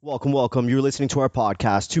Welcome, welcome. You're listening to our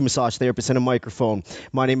podcast, Two Massage Therapists and a Microphone.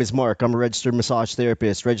 My name is Mark. I'm a registered massage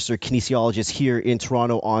therapist, registered kinesiologist here in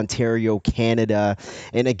Toronto, Ontario, Canada.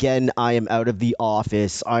 And again, I am out of the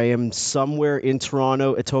office. I am somewhere in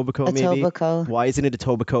Toronto, Etobicoke maybe. Etobicoke. Why isn't it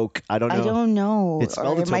Etobicoke? I don't know. I don't know. It's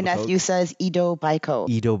spelled Or my Etobicoke. nephew says Etobicoke.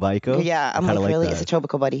 Etobicoke? Yeah, I'm I like, kinda really? that. It's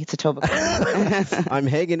Etobicoke, buddy. It's Etobicoke. I'm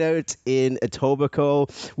hanging out in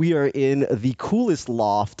Etobicoke. We are in the coolest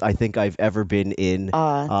loft I think I've ever been in.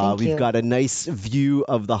 Thank We've you. got a nice view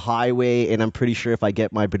of the highway, and I'm pretty sure if I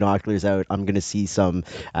get my binoculars out, I'm going to see some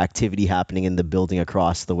activity happening in the building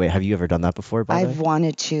across the way. Have you ever done that before, by the way? I've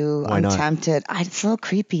wanted to. Why I'm not? tempted. It's a little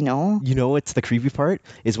creepy, no? You know what's the creepy part?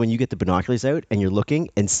 Is when you get the binoculars out and you're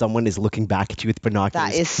looking, and someone is looking back at you with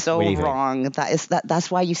binoculars. That is so waving. wrong. That's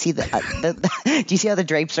why you see do you see how the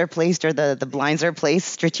drapes are placed or the blinds are placed?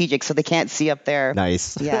 Strategic, so they can't see up there.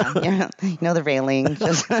 Nice. Yeah, you know the railing.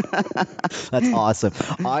 Just That's awesome.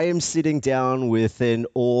 I am sitting down with an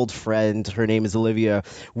old friend. Her name is Olivia.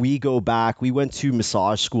 We go back. We went to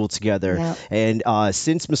massage school together. Yep. And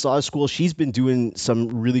since massage school, she's been doing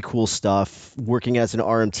some really cool stuff, working as an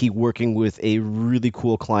RMT, working with a really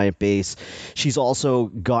cool client base. She's also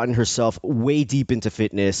gotten herself way deep into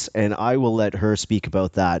fitness, and I will let her speak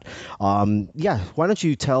about that. Yeah, why don't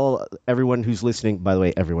you tell everyone who's listening? By the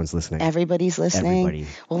way, everyone's listening. everybody's listening. Everybody.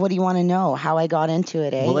 Well, what do you want to know? How I got into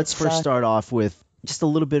it, eh? Well, let's It's, first start off with just a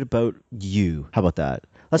little bit about you. How about that?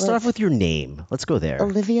 Let's start off with your name. Let's go there.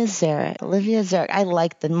 Olivia Zarek. Olivia Zarek. I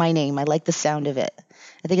like my name. I like the sound of it.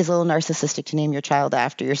 I think it's a little narcissistic to name your child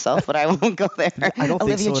after yourself, but I won't go there. I don't think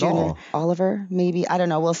Olivia so at Jr. all. Oliver, maybe. I don't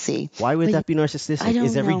know. We'll see. Why would But that be narcissistic? I don't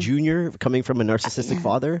Is every know. junior coming from a narcissistic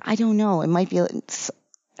father? I don't know. It might be.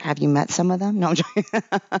 Have you met some of them? No, I'm joking.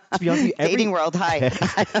 To be honest with you, Dating world. Hi.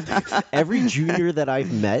 every junior that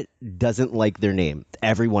I've met doesn't like their name.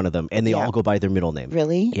 Every one of them, and they Yeah. all go by their middle name.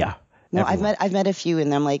 Really? Yeah. No, everyone. I've met a few,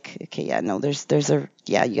 and I'm like, okay, yeah, no, you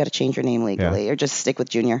got to change your name legally, or just stick with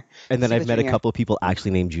Junior. And then Stick I've with met a Junior. couple of people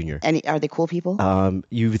actually named Junior. And are they cool people?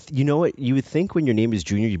 You know what? You would think when your name is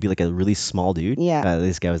Junior, you'd be like a really small dude. Yeah.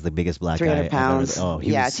 This guy was the biggest black 300 guy. I've ever- pounds. Oh,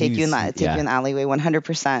 he yeah, was- take he you in was- the alleyway,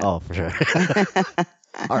 100%. Oh, for sure.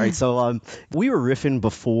 All right, so we were riffing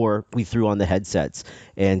before we threw on the headsets,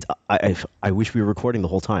 and I wish we were recording the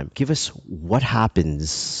whole time. Give us what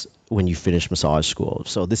happens when you finish massage school.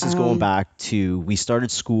 So this is going back to, we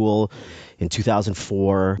started school in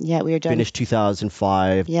 2004. Yeah, we were done. Finished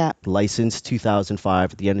 2005. Yeah. Licensed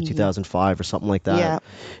 2005, at the end of 2005 or something like that. Yeah.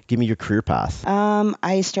 Give me your career path.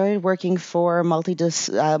 I started working for a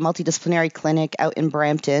multidisciplinary clinic out in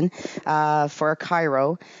Brampton for a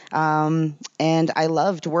chiro, and I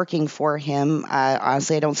loved working for him.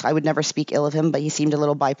 Honestly, I would never speak ill of him, but he seemed a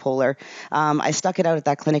little bipolar. I stuck it out at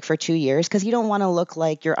that clinic for 2 years because you don't want to look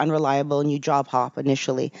like you're unreliable and you job hop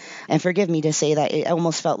initially. And forgive me to say that it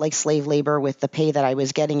almost felt like slave labor with the pay that I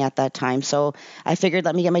was getting at that time. So I figured,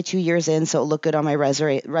 let me get my 2 years in so it'll look good on my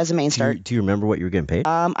resume and start. Do you remember what you were getting paid?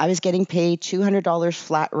 I was getting paid $200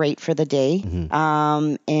 flat rate for the day,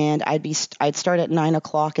 and I'd start at 9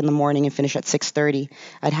 o'clock in the morning and finish at 6:30.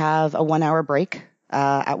 I'd have a 1 hour break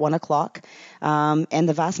at 1 o'clock, and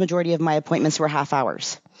the vast majority of my appointments were half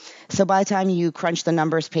hours. So by the time you crunch the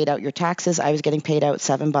numbers, paid out your taxes, I was getting paid out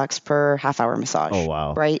 $7 per half hour massage. Oh,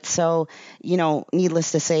 wow. Right. So,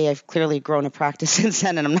 needless to say, I've clearly grown a practice since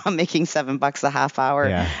then, and I'm not making $7 a half hour.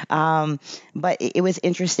 Yeah. But it was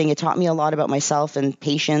interesting. It taught me a lot about myself and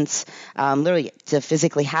patience, literally to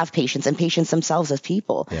physically have patience and patience themselves as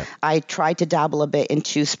people. Yeah. I tried to dabble a bit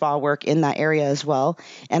into spa work in that area as well.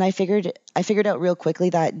 And I figured out real quickly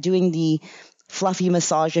that doing the fluffy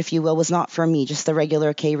massage, if you will, was not for me, just the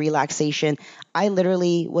regular relaxation. I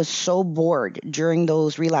literally was so bored during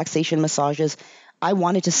those relaxation massages. I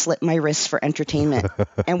wanted to slit my wrists for entertainment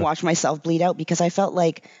and watch myself bleed out because I felt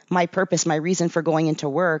like my purpose, my reason for going into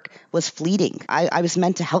work was fleeting. I was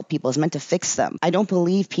meant to help people. I was meant to fix them. I don't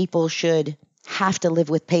believe people should have to live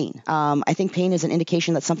with pain. I think pain is an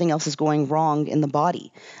indication that something else is going wrong in the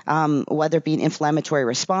body, whether it be an inflammatory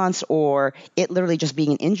response or it literally just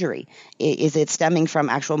being an injury. Is it stemming from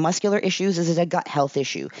actual muscular issues? Is it a gut health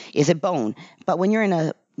issue? Is it bone? But when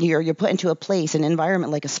you're put into a place, an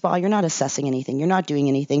environment like a spa, you're not assessing anything. You're not doing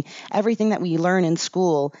anything. Everything that we learn in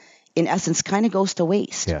school, in essence, kind of goes to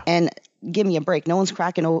waste. Yeah. And give me a break. No one's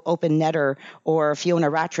cracking open Netter or Fiona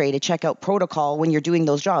Rattray to check out protocol when you're doing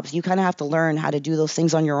those jobs. You kind of have to learn how to do those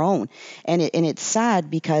things on your own. And it's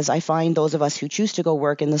sad because I find those of us who choose to go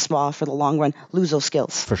work in the spa for the long run lose those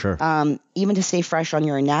skills. For sure. Even to stay fresh on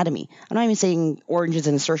your anatomy. I'm not even saying origins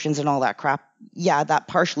and insertions and all that crap. Yeah, that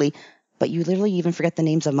partially. But you literally even forget the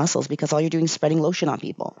names of muscles because all you're doing is spreading lotion on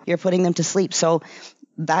people. You're putting them to sleep. So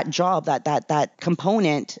that job, that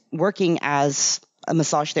component, working as a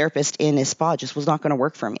massage therapist in a spa, just was not going to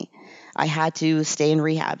work for me. I had to stay in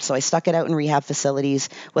rehab. So I stuck it out in rehab facilities,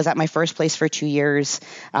 was at my first place for 2 years,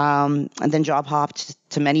 and then job hopped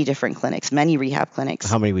to many different clinics, many rehab clinics.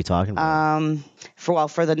 How many are we talking about?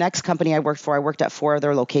 For the next company I worked at 4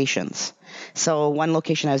 other locations. So one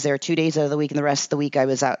location I was there 2 days out of the week, and the rest of the week I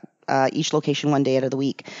was at each location 1 day out of the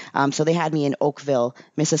week. So they had me in Oakville,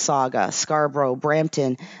 Mississauga, Scarborough,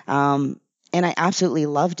 Brampton, and I absolutely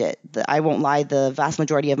loved it. I won't lie, the vast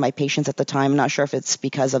majority of my patients at the time, I'm not sure if it's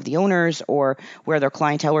because of the owners or where their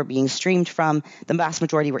clientele were being streamed from, the vast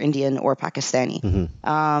majority were Indian or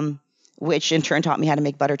Pakistani. Which in turn taught me how to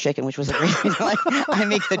make butter chicken, which was a great, I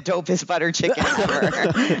make the dopest butter chicken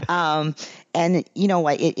ever. And you know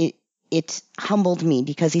what, it humbled me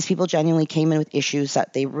because these people genuinely came in with issues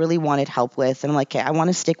that they really wanted help with. And I'm like, okay, I want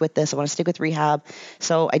to stick with this. I want to stick with rehab.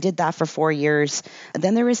 So I did that for 4 years. And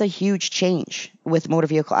then there was a huge change with motor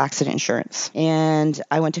vehicle accident insurance. And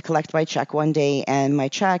I went to collect my check one day, and my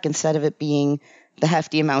check, instead of it being the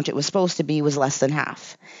hefty amount it was supposed to be, was less than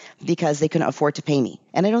half because they couldn't afford to pay me.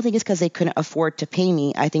 And I don't think it's because they couldn't afford to pay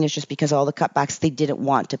me. I think it's just because of all the cutbacks, they didn't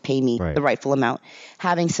want to pay me the rightful amount.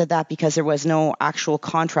 Having said that, because there was no actual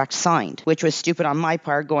contract signed, which was stupid on my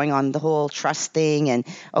part, going on the whole trust thing. And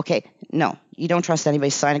okay, no, you don't trust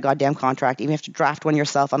anybody to sign a goddamn contract. Even if you have to draft one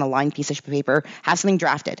yourself on a lined piece of paper, have something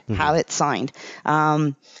drafted, have it signed.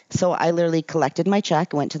 So I literally collected my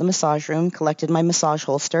check, went to the massage room, collected my massage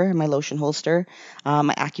holster, my lotion holster,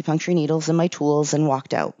 my acupuncture needles and my tools, and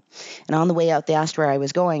walked out. And on the way out, they asked where I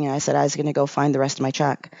was going, and I said I was going to go find the rest of my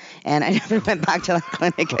check. And I never went back to that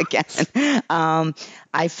clinic again.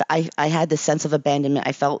 I had this sense of abandonment.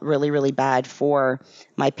 I felt really, really bad for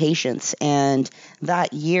my patients. And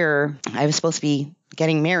that year, I was supposed to be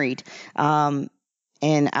getting married. And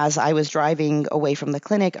as I was driving away from the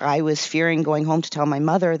clinic, I was fearing going home to tell my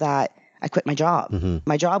mother that I quit my job.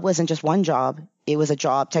 My job wasn't just one job. It was a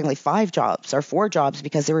job, technically 5 jobs or 4 jobs,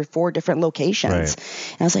 because there were 4 different locations.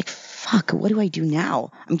 And I was like, fuck, what do I do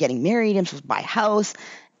now? I'm getting married. I'm supposed to buy a house.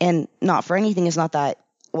 And not for anything, it's not that,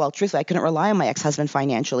 well, truthfully, I couldn't rely on my ex-husband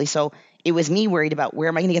financially. So it was me worried about, where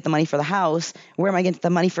am I going to get the money for the house? Where am I going to get the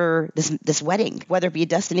money for this wedding? Whether it be a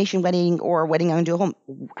destination wedding or a wedding I'm going to do at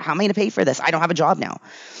home. How am I going to pay for this? I don't have a job now.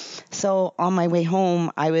 So on my way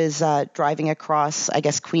home, I was driving across, I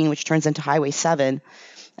guess, Queen, which turns into Highway 7.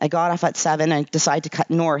 I got off at 7 and decided to cut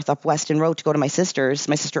north up Weston Road to go to my sister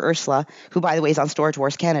Ursula, who, by the way, is on Storage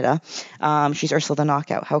Wars Canada. She's Ursula the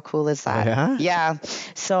Knockout. How cool is that? Yeah.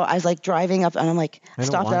 So I was like driving up, and I'm like, I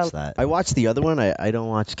don't watch that. I watched the other one. I don't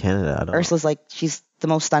watch Canada. Ursula's like, she's the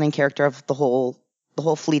most stunning character of the whole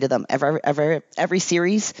fleet of them. Every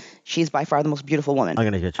series, she's by far the most beautiful woman. I'm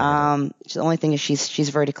gonna get you. The only thing is she's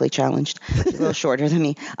vertically challenged. She's a little shorter than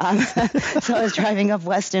me. So I was driving up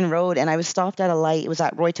Weston Road, and I was stopped at a light. It was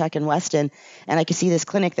at Roytech in Weston, and I could see this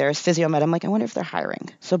clinic there, it's PhysioMed. I'm like, I wonder if they're hiring.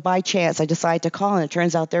 So by chance, I decided to call, and it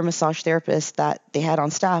turns out their massage therapist that they had on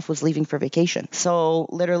staff was leaving for vacation. So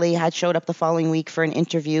literally had showed up the following week for an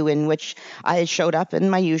interview, in which I had showed up in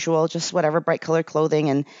my usual, just whatever, bright colored clothing,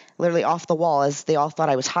 and literally off the wall, as they all thought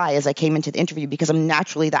I was high as I came into the interview, because I'm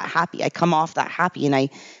naturally that happy. I come off that happy, and I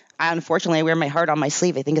unfortunately, I wear my heart on my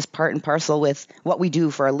sleeve. I think it's part and parcel with what we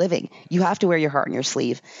do for a living. You have to wear your heart on your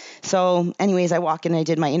sleeve. So anyways, I walk in and I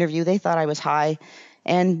did my interview. They thought I was high.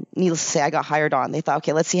 And needless to say, I got hired on. They thought,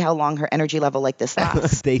 okay, let's see how long her energy level like this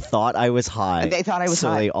lasts. They thought I was high. They thought I was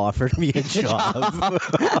high. So they offered me a job.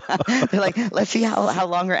 They're like, let's see how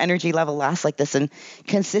long her energy level lasts like this. And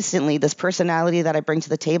consistently, this personality that I bring to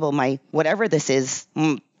the table, my whatever this is,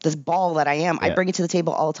 this ball that I am, I bring it to the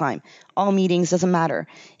table all the time. All meetings, doesn't matter.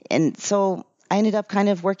 And so I ended up kind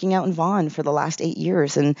of working out in Vaughan for the last 8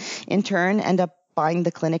 years. And in turn, end up buying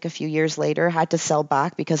the clinic a few years later, had to sell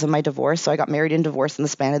back because of my divorce. So I got married and divorced in the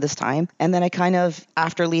span of this time. And then I kind of,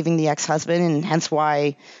 after leaving the ex-husband, and hence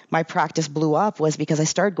why my practice blew up, was because I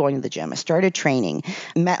started going to the gym. I started training,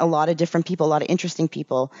 met a lot of different people, a lot of interesting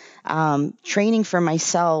people. Training for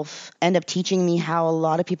myself ended up teaching me how a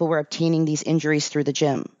lot of people were obtaining these injuries through the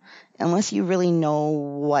gym. Unless you really know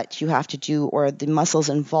what you have to do or the muscles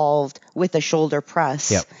involved with a shoulder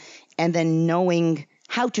press, and then knowing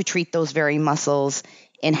how to treat those very muscles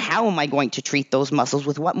and how am I going to treat those muscles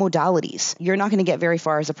with what modalities. You're not going to get very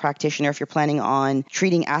far as a practitioner if you're planning on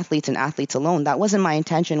treating athletes and athletes alone. That wasn't my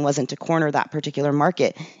intention, wasn't to corner that particular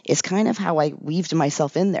market. It's kind of how I weaved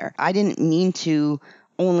myself in there. I didn't mean to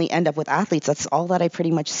only end up with athletes. That's all that I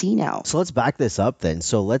pretty much see now. So let's back this up then.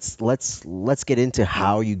 So let's get into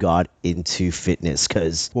how you got into fitness,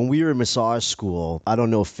 because when we were in massage school, I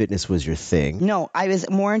don't know if fitness was your thing. No, I was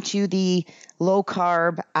more into the low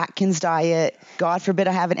carb, Atkins diet. God forbid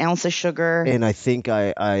I have an ounce of sugar. And I think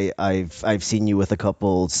I've seen you with a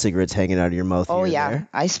couple cigarettes hanging out of your mouth. Oh here yeah, and there.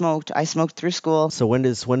 I smoked through school. So when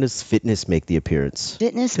does fitness make the appearance?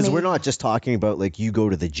 Fitness, Because we're not just talking about like you go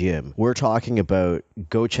to the gym. We're talking about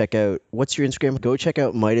go check out, what's your Instagram? Go check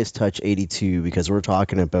out Midas Touch 82, because we're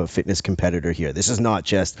talking about fitness competitor here. This is not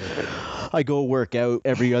just I go work out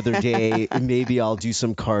every other day. Maybe I'll do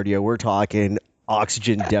some cardio. We're talking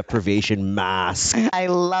oxygen deprivation mask. I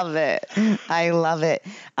love it. I love it.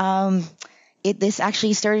 This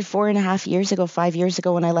actually started 5 years ago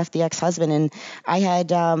when I left the ex-husband, and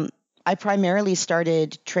I primarily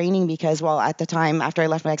started training because, well, at the time after I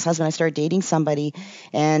left my ex-husband, I started dating somebody,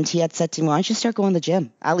 and he had said to me, "Why don't you start going to the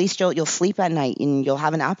gym? At least you'll sleep at night and you'll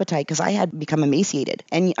have an appetite," because I had become emaciated.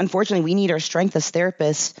 And unfortunately, we need our strength as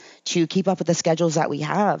therapists to keep up with the schedules that we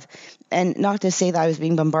have. And not to say that I was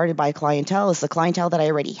being bombarded by clientele, it's the clientele that I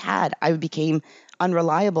already had. I became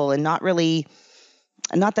unreliable and not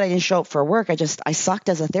that I didn't show up for work. I sucked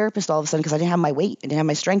as a therapist all of a sudden because I didn't have my weight. I didn't have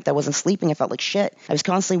my strength. I wasn't sleeping. I felt like shit. I was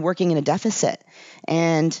constantly working in a deficit.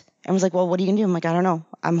 And I was like, well, what are you going to do? I'm like, I don't know.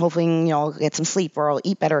 I'm hoping, I'll get some sleep or I'll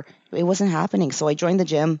eat better. It wasn't happening. So I joined the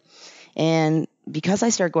gym. And because I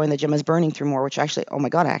started going to the gym, I was burning through more, which actually, oh my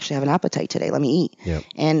God, I actually have an appetite today. Let me eat. Yep.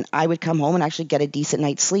 And I would come home and actually get a decent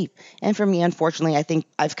night's sleep. And for me, unfortunately, I think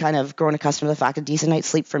I've kind of grown accustomed to the fact that decent night's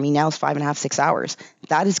sleep for me now is 5.5, 6 hours.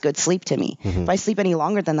 That is good sleep to me. Mm-hmm. If I sleep any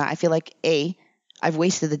longer than that, I feel like A, I've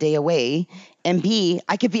wasted the day away, and B,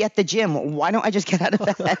 I could be at the gym. Why don't I just get out of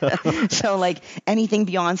bed? So like anything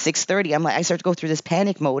beyond 6:30, I start to go through this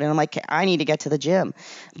panic mode, and I'm like, I need to get to the gym.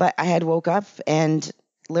 But I had woke up and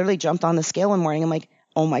literally jumped on the scale one morning. I'm like,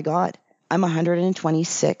 oh my God, I'm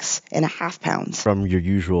 126.5 pounds. From your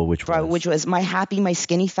usual, which was my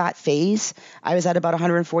skinny fat phase. I was at about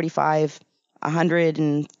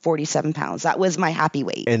 147 pounds. That was my happy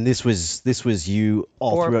weight. And this was you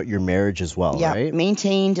all throughout your marriage as well, yeah, right?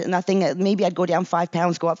 Maintained nothing. Maybe I'd go down 5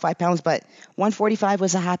 pounds, go up 5 pounds, but 145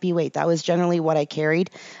 was a happy weight. That was generally what I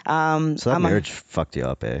carried. So that marriage fucked you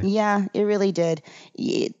up, eh? Yeah, it really did.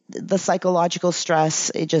 The psychological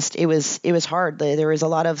stress, it was hard. There was a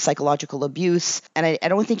lot of psychological abuse, and I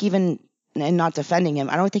don't think even, and not defending him,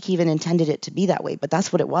 I don't think he even intended it to be that way, but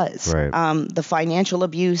that's what it was. Right. The financial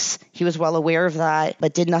abuse, he was well aware of that,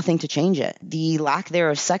 but did nothing to change it. The lack there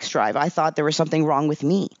of sex drive, I thought there was something wrong with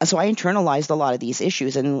me. So I internalized a lot of these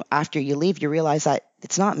issues, and after you leave, you realize that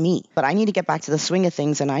it's not me, but I need to get back to the swing of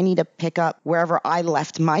things, and I need to pick up wherever I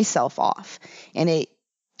left myself off. And it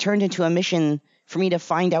turned into a mission for me to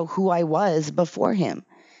find out who I was before him.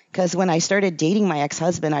 Because when I started dating my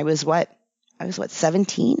ex-husband, I was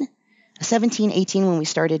 17? 17, 18 when we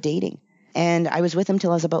started dating. And I was with him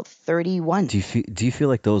till I was about 31. Do you feel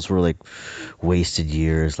like those were like wasted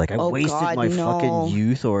years? Like I wasted my fucking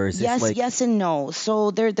youth, or is this like... Yes and no.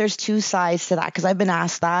 So there's two sides to that, because I've been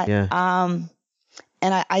asked that. Yeah. And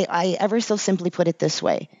I ever so simply put it this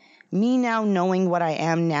way. Me now knowing what I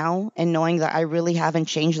am now and knowing that I really haven't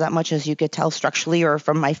changed that much, as you could tell structurally or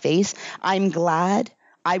from my face, I'm glad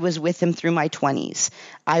I was with him through my 20s.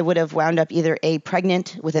 I would have wound up either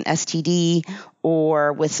pregnant with an STD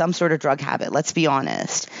or with some sort of drug habit, let's be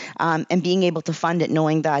honest. And being able to fund it,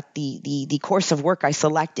 knowing that the course of work I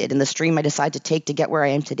selected and the stream I decided to take to get where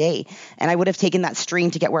I am today. And I would have taken that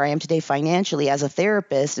stream to get where I am today financially as a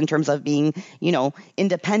therapist in terms of being,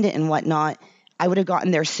 independent and whatnot. I would have gotten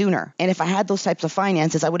there sooner. And if I had those types of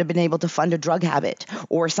finances, I would have been able to fund a drug habit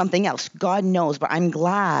or something else. God knows, but I'm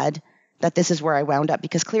glad that this is where I wound up,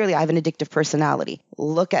 because clearly I have an addictive personality.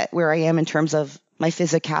 Look at where I am in terms of my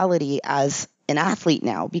physicality as an athlete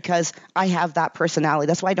now, because I have that personality.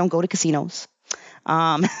 That's why I don't go to casinos.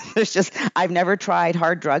 I've never tried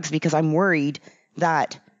hard drugs because I'm worried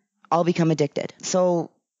that I'll become addicted. So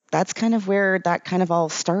that's kind of where that kind of all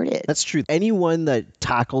started. That's true. Anyone that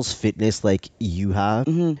tackles fitness like you have,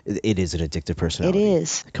 it is an addictive personality. It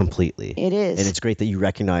is. Completely. It is. And it's great that you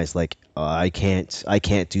recognize, like, I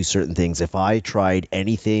can't do certain things. If I tried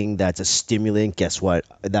anything that's a stimulant, guess what?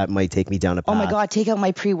 That might take me down a path. Oh my God, take out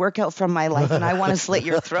my pre-workout from my life and I want to slit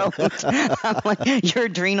your throat. I'm like, your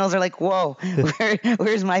adrenals are like, whoa,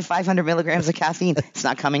 where's my 500 milligrams of caffeine? It's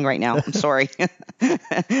not coming right now. I'm sorry.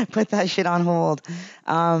 Put that shit on hold.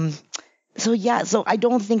 So I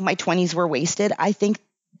don't think my 20s were wasted. I think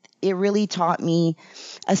it really taught me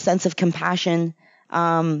a sense of compassion.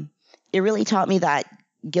 It really taught me that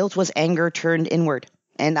guilt was anger turned inward.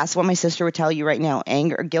 And that's what my sister would tell you right now.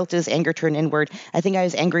 Guilt is anger turned inward. I think I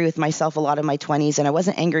was angry with myself a lot in my 20s, and I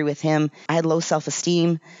wasn't angry with him. I had low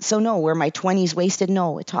self-esteem. So no, were my 20s wasted?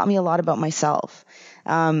 No, it taught me a lot about myself.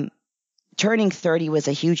 turning 30 was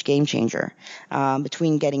a huge game changer,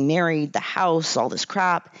 between getting married, the house, all this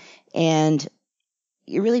crap. And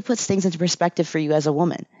it really puts things into perspective for you as a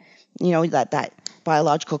woman. You know, that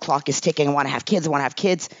biological clock is ticking. I want to have kids. I want to have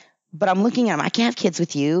kids. But I'm looking at them. I can't have kids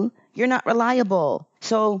with you. You're not reliable.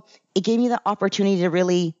 So it gave me the opportunity to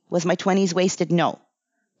really, was my 20s wasted? No,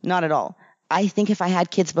 not at all. I think if I had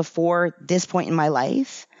kids before this point in my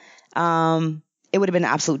life, it would have been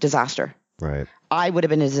an absolute disaster. Right. I would have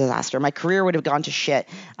been a disaster. My career would have gone to shit.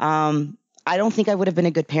 I don't think I would have been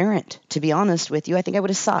a good parent, to be honest with you. I think I would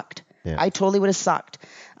have sucked. Yeah. I totally would have sucked.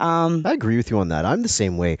 I agree with you on that. I'm the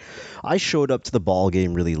same way. I showed up to the ball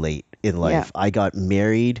game really late in life. Yeah. I got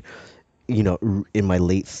married, in my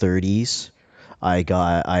late 30s.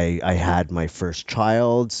 I had my first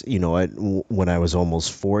child, when I was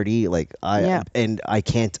almost 40. And I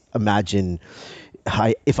can't imagine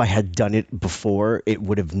if I had done it before, it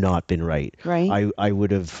would have not been right. Right. I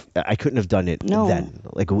couldn't have done it then,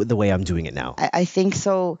 like the way I'm doing it now. I think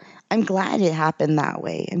so. I'm glad it happened that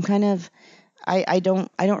way. I'm kind of, I don't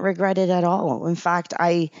regret it at all. In fact,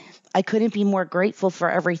 I couldn't be more grateful for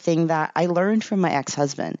everything that I learned from my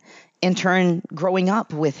ex-husband. In turn, growing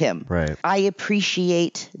up with him. Right. I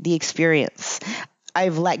appreciate the experience.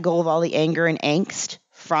 I've let go of all the anger and angst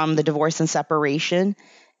from the divorce and separation.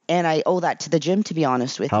 And I owe that to the gym, to be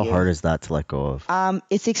honest with you. How hard is that to let go of?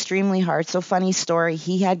 It's extremely hard. So funny story.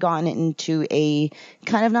 He had gotten into a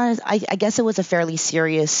kind of I guess it was a fairly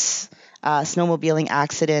serious snowmobiling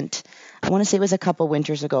accident. I want to say it was a couple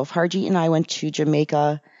winters ago. Harjeet and I went to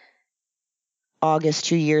Jamaica August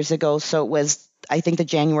 2 years ago. So it was, I think, the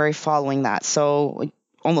January following that. So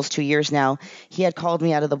almost 2 years now. He had called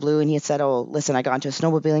me out of the blue and he had said, "Oh, listen, I got into a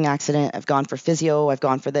snowmobiling accident. I've gone for physio. I've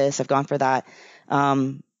gone for this. I've gone for that.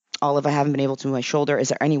 Olive, I haven't been able to move my shoulder. Is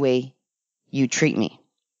there any way you treat me?"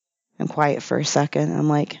 I'm quiet for a second. I'm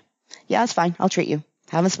like, "Yeah, it's fine. I'll treat you.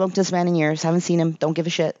 Haven't spoken to this man in years. Haven't seen him. Don't give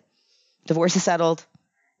a shit. Divorce is settled.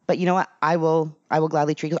 But you know what? I will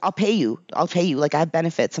gladly treat you. I'll pay you. Like, I have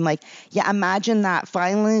benefits." I'm like, yeah, imagine that,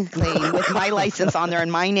 filing a claim with my license on there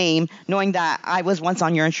and my name, knowing that I was once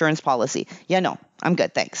on your insurance policy. Yeah, no, I'm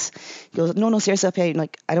good. Thanks. He goes, no, seriously, I'll pay you. I'm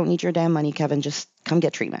like, I don't need your damn money, Kevin. Just come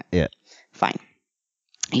get treatment. Yeah. Fine.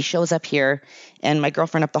 He shows up here, and my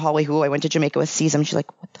girlfriend up the hallway, who I went to Jamaica with, sees him. She's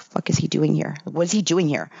like, "What the fuck is he doing here? What is he doing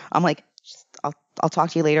here?" I'm like, I'll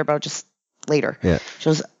talk to you later about just later. Yeah. She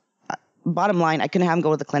goes, bottom line, I couldn't have him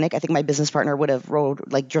go to the clinic. I think my business partner would have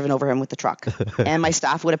driven over him with the truck, and my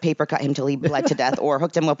staff would have paper cut him till he bled to death, or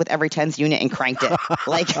hooked him up with every TENS unit and cranked it.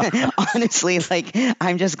 Like, honestly, like,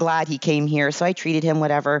 I'm just glad he came here. So I treated him,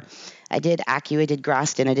 whatever. I did Acu, I did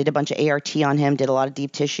Graston, I did a bunch of ART on him, did a lot of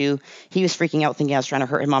deep tissue. He was freaking out, thinking I was trying to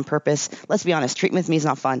hurt him on purpose. Let's be honest, treatment with me is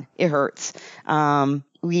not fun. It hurts.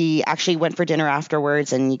 We actually went for dinner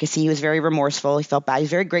afterwards, and you could see he was very remorseful. He felt bad. He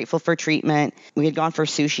was very grateful for treatment. We had gone for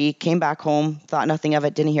sushi, came back home, thought nothing of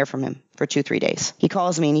it, didn't hear from him for 2-3 days. He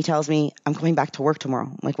calls me and he tells me, "I'm going back to work tomorrow."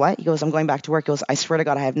 I'm like, "What?" He goes, "I'm going back to work." He goes, "I swear to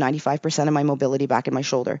God, I have 95% of my mobility back in my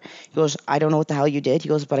shoulder." He goes, "I don't know what the hell you did." He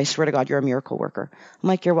goes, "But I swear to God, you're a miracle worker." I'm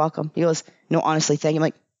like, "You're welcome." He goes, "No, honestly, thank you." I'm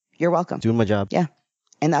like, "You're welcome." Doing my job. Yeah.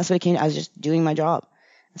 And that's what it came to. I was just doing my job.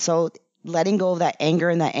 So letting go of that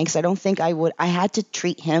anger and that angst, I don't think I would. I had to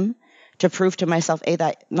treat him to prove to myself,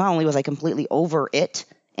 that not only was I completely over it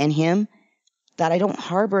and him, that I don't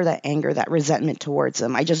harbor that anger, that resentment towards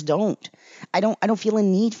him. I just don't. I don't feel a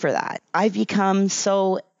need for that. I've become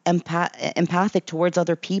so empathic towards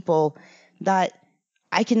other people that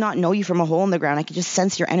I cannot know you from a hole in the ground. I can just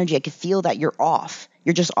sense your energy. I can feel that you're off.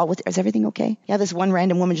 You're just all with, "Is everything okay?" Yeah, this one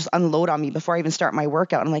random woman just unload on me before I even start my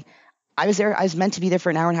workout. I'm like, I was there. I was meant to be there for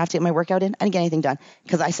an hour and a half to get my workout in. I didn't get anything done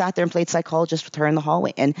because I sat there and played psychologist with her in the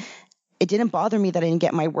hallway. And it didn't bother me that I didn't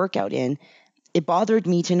get my workout in. It bothered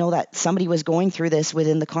me to know that somebody was going through this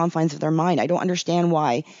within the confines of their mind. I don't understand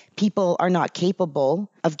why people are not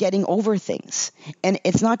capable of getting over things. And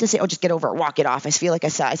it's not to say, "Oh, just get over it, walk it off." I feel like I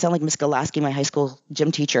sound like Miss Golaski, my high school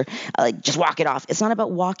gym teacher. Like, just walk it off. It's not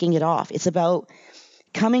about walking it off. It's about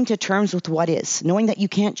coming to terms with what is, knowing that you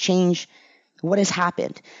can't change what has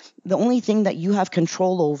happened. The only thing that you have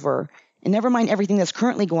control over, and never mind everything that's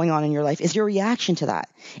currently going on in your life, is your reaction to that.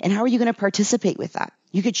 And how are you going to participate with that?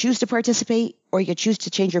 You could choose to participate, or you could choose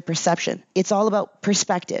to change your perception. It's all about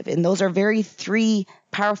perspective. And those are three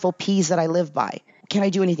powerful P's that I live by. Can I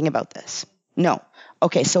do anything about this? No.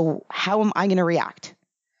 Okay, so how am I going to react?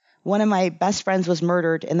 One of my best friends was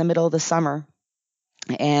murdered in the middle of the summer,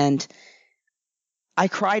 and I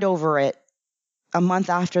cried over it a month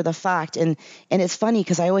after the fact. And it's funny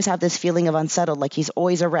because I always have this feeling of unsettled, like he's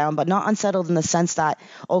always around, but not unsettled in the sense that,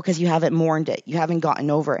 because you haven't mourned it, you haven't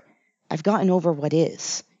gotten over it. I've gotten over what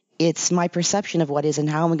is. It's my perception of what is and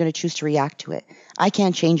how am I going to choose to react to it. I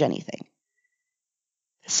can't change anything.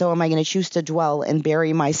 So am I going to choose to dwell and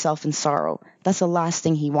bury myself in sorrow? That's the last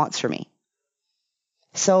thing he wants for me.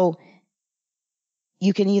 So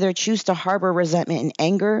you can either choose to harbor resentment and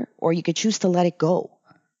anger, or you could choose to let it go.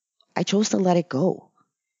 I chose to let it go.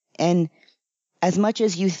 And as much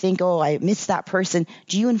as you think, oh, I miss that person,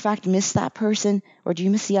 do you in fact miss that person, or do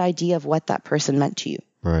you miss the idea of what that person meant to you?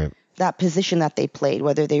 Right. That position that they played,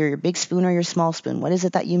 whether they were your big spoon or your small spoon. What is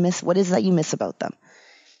it that you miss? What is it that you miss about them?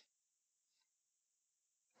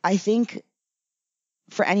 I think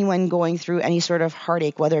for anyone going through any sort of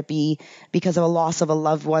heartache, whether it be because of a loss of a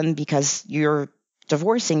loved one, because you're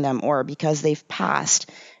divorcing them, or because they've passed,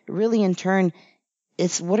 really in turn,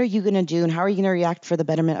 it's what are you going to do and how are you going to react for the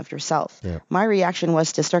betterment of yourself? Yeah. My reaction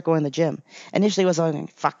was to start going to the gym. Initially it was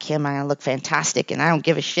like, fuck him, I look fantastic and I don't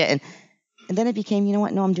give a shit. And then it became, you know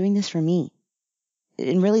what? No, I'm doing this for me.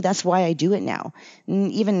 And really, that's why I do it now.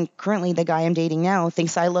 And even currently, the guy I'm dating now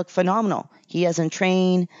thinks I look phenomenal. He doesn't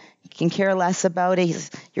train, he can care less about it. He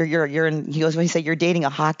goes, when he said you're dating a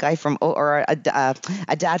hot guy from, or a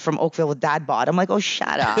dad from Oakville with dad bod. I'm like, oh,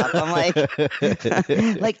 shut up. I'm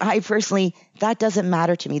like, I personally, that doesn't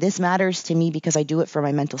matter to me. This matters to me because I do it for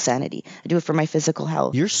my mental sanity. I do it for my physical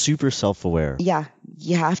health. You're super self-aware. Yeah,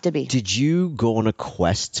 you have to be. Did you go on a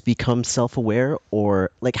quest to become self-aware,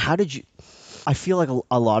 or like how did you? I feel like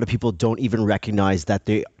a lot of people don't even recognize that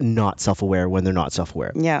they're not self-aware when they're not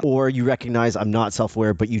self-aware. Yeah. Or you recognize I'm not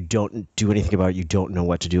self-aware, but you don't do anything about it. You don't know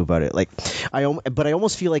what to do about it. Like, but I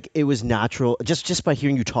almost feel like it was natural just by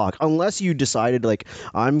hearing you talk. Unless you decided like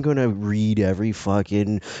I'm gonna read every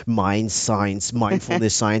fucking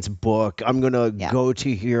mindfulness science book. I'm gonna go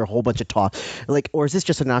to hear a whole bunch of talk. Like, or is this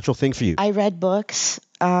just a natural thing for you? I read books,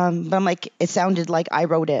 but I'm like, it sounded like I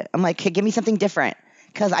wrote it. I'm like, hey, give me something different.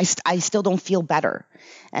 Because I still don't feel better.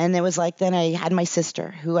 And it was like, then I had my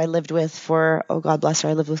sister who I lived with for, oh God bless her,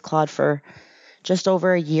 I lived with Claude for just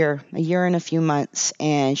over a year and a few months.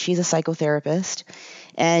 And she's a psychotherapist.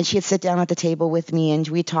 And she'd sit down at the table with me and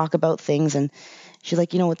we'd talk about things. And she's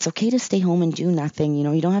like, it's okay to stay home and do nothing.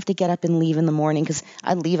 You don't have to get up and leave in the morning. Because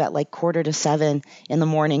I'd leave at like 6:45 in the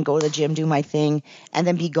morning, go to the gym, do my thing, and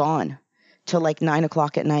then be gone till like 9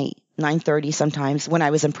 o'clock at night. 9:30 sometimes. When I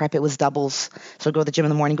was in prep, it was doubles. So I'd go to the gym in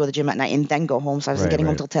the morning, go to the gym at night, and then go home. So I wasn't getting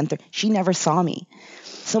home till 10:30. She never saw me.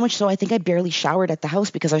 So much so, I think I barely showered at the house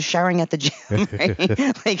because I was showering at the gym.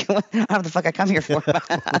 Right? Like, how the fuck I come here for?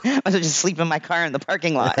 I was just sleep in my car in the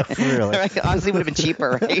parking lot. Really? Right? Honestly, would have been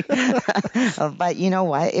cheaper, right? But you know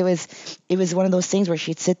what? It was one of those things where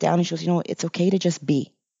she'd sit down and she goes, it's okay to just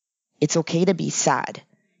be. It's okay to be sad.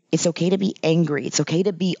 It's okay to be angry. It's okay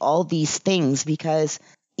to be all these things because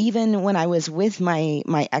even when I was with my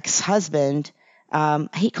ex-husband, I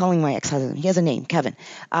hate calling my ex-husband. He has a name, Kevin.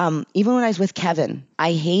 Even when I was with Kevin,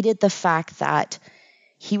 I hated the fact that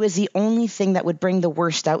he was the only thing that would bring the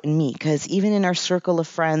worst out in me. Because even in our circle of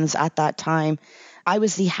friends at that time, I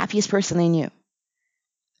was the happiest person they knew.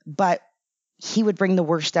 But he would bring the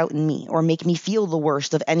worst out in me or make me feel the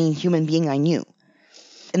worst of any human being I knew.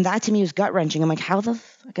 And that to me was gut-wrenching. I'm like, how the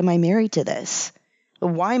fuck am I married to this?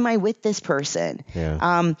 Why am I with this person?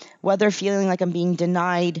 Yeah. Whether feeling like I'm being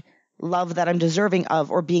denied love that I'm deserving of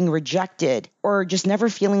or being rejected or just never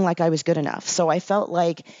feeling like I was good enough. So I felt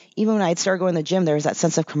like even when I had started going to the gym, there was that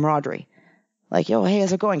sense of camaraderie. Like, yo, hey,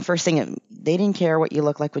 how's it going? First thing, they didn't care what you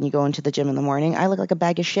look like when you go into the gym in the morning. I look like a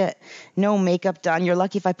bag of shit. No makeup done. You're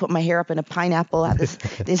lucky if I put my hair up in a pineapple, have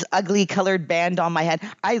this ugly colored band on my head.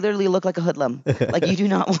 I literally look like a hoodlum. Like, you do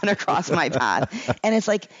not want to cross my path. And it's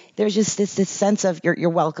like, there's just this sense of you're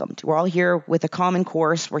welcomed. We're all here with a common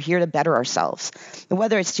course. We're here to better ourselves. And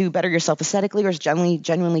whether it's to better yourself aesthetically or it's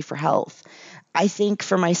genuinely for health. I think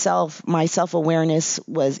for myself, my self-awareness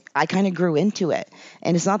was, I kind of grew into it.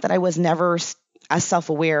 And it's not that I was never as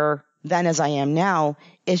self-aware then as I am now.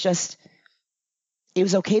 It's just, it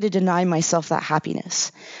was okay to deny myself that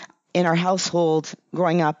happiness. In our household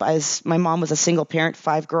growing up, as my mom was a single parent,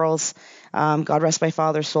 5 girls, God rest my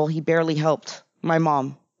father's soul, he barely helped my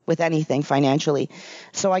mom with anything financially.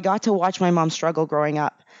 So I got to watch my mom struggle growing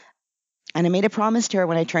up. And I made a promise to her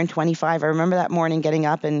when I turned 25. I remember that morning getting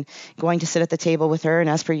up and going to sit at the table with her. And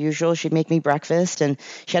as per usual, she'd make me breakfast. And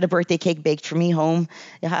she had a birthday cake baked for me,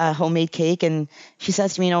 homemade cake. And she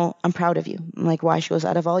says to me, I'm proud of you. I'm like, why? She goes,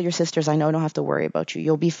 out of all your sisters, I know I don't have to worry about you.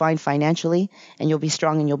 You'll be fine financially and you'll be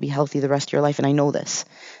strong and you'll be healthy the rest of your life. And I know this.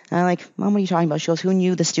 And I'm like, Mom, what are you talking about? She goes, who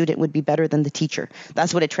knew the student would be better than the teacher?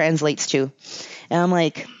 That's what it translates to. And I'm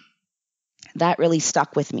like, that really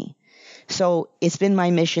stuck with me. So it's been my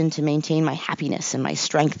mission to maintain my happiness and my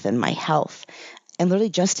strength and my health and literally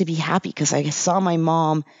just to be happy because I saw my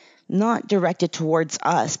mom not directed towards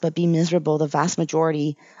us, but be miserable the vast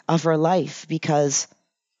majority of her life because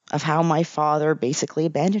of how my father basically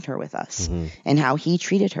abandoned her with us and how he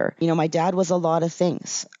treated her. You know, my dad was a lot of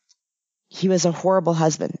things. He was a horrible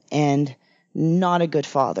husband and not a good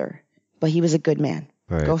father, but he was a good man.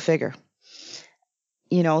 Right. Go figure.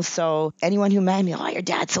 You know, so anyone who met me, oh, your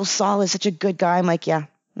dad's so solid, such a good guy. I'm like, yeah.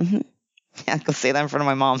 Yeah, go say that in front of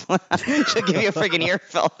my mom. She'll give you a freaking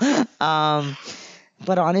earful.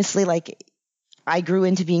 But honestly, like, I grew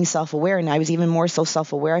into being self-aware, and I was even more so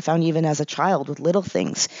self-aware, I found, even as a child, with little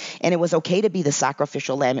things. And it was okay to be the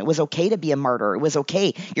sacrificial lamb. It was okay to be a martyr. It was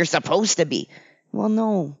okay. You're supposed to be. Well,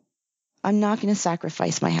 no, I'm not going to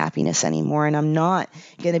sacrifice my happiness anymore, and I'm not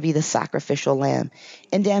going to be the sacrificial lamb.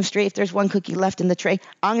 And damn straight, if there's one cookie left in the tray,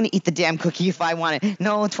 I'm going to eat the damn cookie if I want it.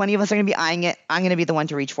 No, 20 of us are going to be eyeing it. I'm going to be the one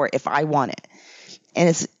to reach for it if I want it.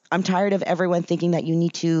 And I'm tired of everyone thinking that you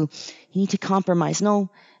need to compromise. No.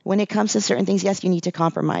 When it comes to certain things, yes, you need to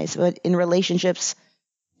compromise. But in relationships,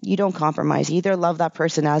 you don't compromise. You either love that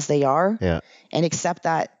person as they are and accept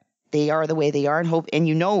that they are the way they are and hope,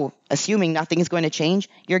 and assuming nothing is going to change,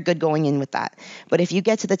 you're good going in with that. But if you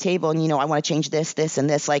get to the table and, I want to change this, this, and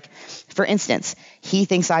this, like, for instance, he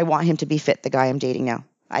thinks I want him to be fit, the guy I'm dating now.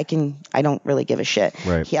 I don't really give a shit.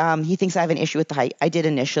 Right. He thinks I have an issue with the height. I did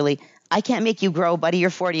initially. I can't make you grow, buddy. You're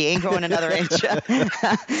 40. You ain't growing another inch.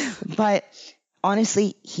 But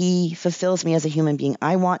honestly, he fulfills me as a human being.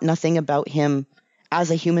 I want nothing about him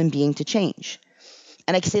as a human being to change.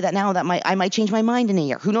 And I can say that now that I might change my mind in a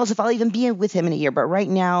year. Who knows if I'll even be with him in a year. But right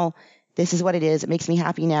now, this is what it is. It makes me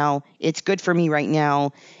happy now. It's good for me right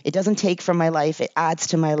now. It doesn't take from my life. It adds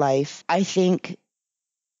to my life. I think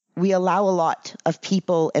we allow a lot of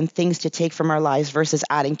people and things to take from our lives versus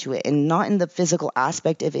adding to it, and not in the physical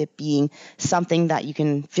aspect of it being something that you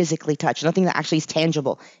can physically touch, nothing that actually is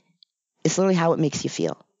tangible. It's literally how it makes you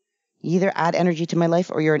feel. You either add energy to my life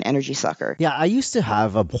or you're an energy sucker. Yeah, I used to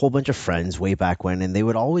have a whole bunch of friends way back when, and they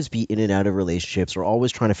would always be in and out of relationships or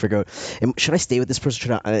always trying to figure out, should I stay with this person?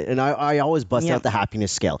 Should I? And I always bust out the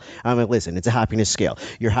happiness scale. I'm like, listen, it's a happiness scale.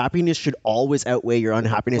 Your happiness should always outweigh your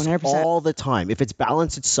unhappiness 100%. all the time. If it's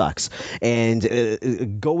balanced, it sucks.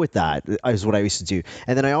 And go with that is what I used to do.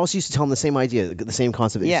 And then I also used to tell them the same idea, the same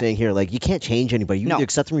concept that you're saying here. Like, you can't change anybody. You either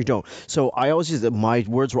accept them or you don't. So I always used my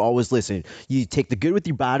words were always, listen, you take the good with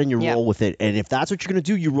your bad and you roll with it. And if that's what you're going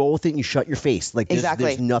to do, you roll with it and you shut your face. Like,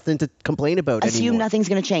 there's nothing to complain about anymore. Assume nothing's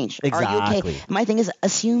going to change. Exactly. Are you okay? My thing is,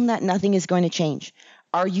 assume that nothing is going to change.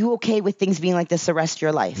 Are you okay with things being like this the rest of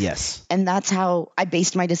your life? Yes. And that's how I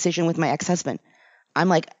based my decision with my ex-husband. I'm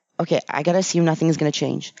like, okay, I got to assume nothing is going to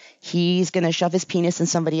change. He's going to shove his penis in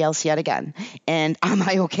somebody else yet again. And am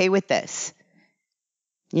I okay with this?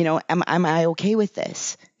 Am I okay with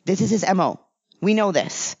this? This is his MO. We know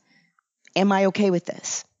this. Am I okay with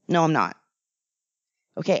this? No, I'm not.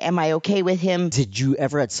 Okay, am I okay with him? Did you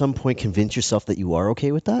ever at some point convince yourself that you are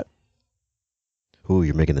okay with that? Ooh,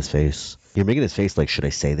 you're making this face. You're making this face like, should I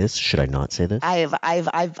say this? Should I not say this?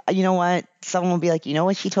 I've, you know what? Someone will be like, you know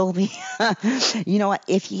what she told me? You know what?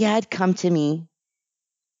 If he had come to me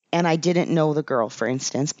and I didn't know the girl, for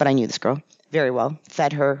instance, but I knew this girl very well,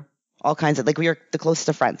 fed her, all kinds of, like, we were the closest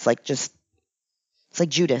of friends, like, just, it's like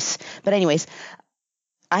Judas. But anyways,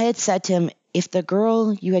 I had said to him, if the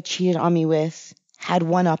girl you had cheated on me with had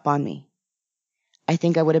one up on me, I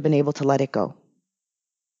think I would have been able to let it go.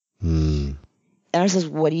 And I says,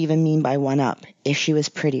 what do you even mean by one up? If she was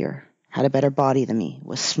prettier, had a better body than me,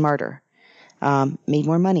 was smarter, made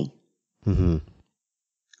more money,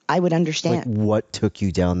 I would understand. Like, what took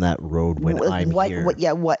you down that road when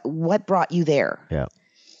here? What brought you there? Yeah.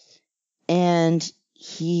 And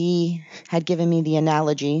he had given me the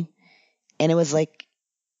analogy, and it was like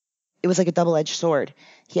a double-edged sword.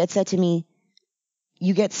 He had said to me,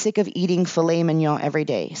 you get sick of eating filet mignon every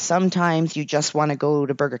day. Sometimes you just want to go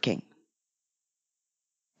to Burger King.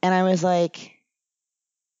 And I was like,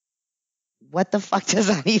 what the fuck does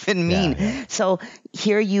that even mean? Yeah. So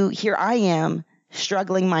here I am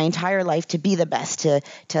struggling my entire life to be the best,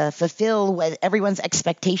 to fulfill what everyone's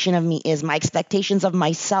expectation of me is, my expectations of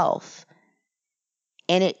myself.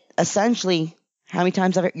 And it essentially, how many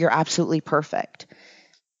times ever, you're absolutely perfect.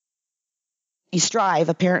 You strive,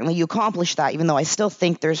 apparently you accomplish that, even though I still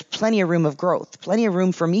think there's plenty of room of growth, plenty of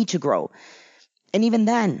room for me to grow. And even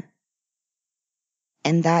then,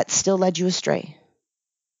 and that still led you astray.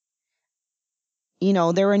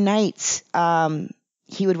 There were nights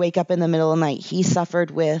he would wake up in the middle of the night. He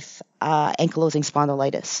suffered with ankylosing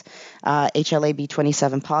spondylitis,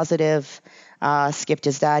 HLA-B27 positive. skipped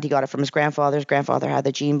his dad. He got it from his grandfather. His grandfather had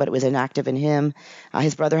the gene, but it was inactive in him.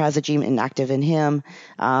 His brother has a gene inactive in him.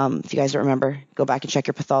 If you guys don't remember, go back and check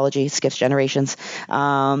your pathology. It skips generations.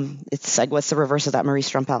 It's like what's the reverse of that, Maurice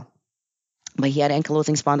Strumpel. But he had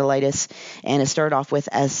ankylosing spondylitis, and it started off with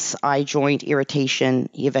SI joint irritation.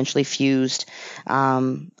 He eventually fused,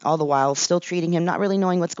 all the while still treating him, not really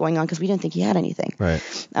knowing what's going on because we didn't think he had anything. Right.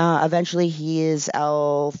 Eventually, he is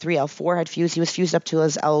L3, L4 had fused. He was fused up to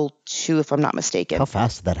his L2, if I'm not mistaken. How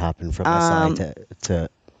fast did that happen from SI to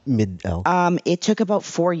mid L? It took about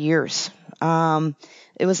 4 years.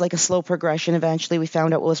 It was like a slow progression. Eventually, we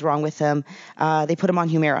found out what was wrong with him. They put him on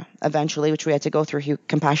Humira eventually, which we had to go through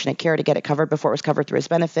compassionate care to get it covered before it was covered through his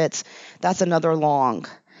benefits. That's another long,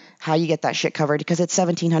 how you get that shit covered, because it's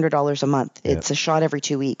 $1,700 a month. Yeah. It's a shot every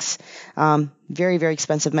 2 weeks. Very, very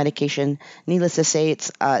expensive medication. Needless to say,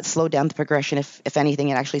 it slowed down the progression. If anything,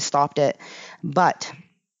 it actually stopped it. But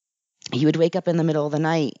he would wake up in the middle of the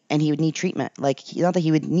night and he would need treatment. Like, not that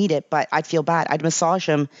he would need it, but I'd feel bad. I'd massage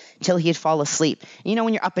him till he'd fall asleep. You know,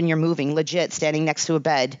 when you're up and you're moving, legit standing next to a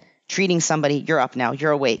bed, treating somebody, you're up now,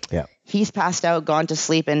 you're awake. Yeah. He's passed out, gone to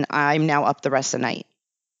sleep, and I'm now up the rest of the night.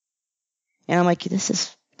 And I'm like,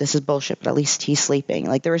 this is bullshit, but at least he's sleeping.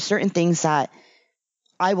 Like, there are certain things that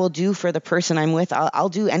I will do for the person I'm with. I'll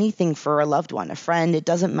do anything for a loved one, a friend. It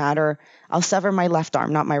doesn't matter. I'll sever my left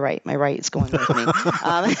arm, not my right. My right is going with me.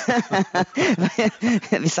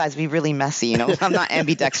 Besides, be really messy, you know. I'm not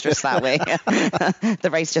ambidextrous that way. The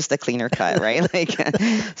right's just a cleaner cut, right?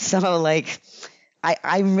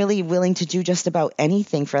 I'm really willing to do just about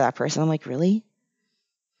anything for that person. I'm like, really?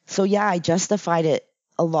 So yeah, I justified it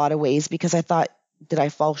a lot of ways because I thought, did I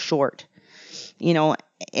fall short? You know,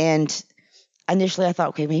 and initially I thought,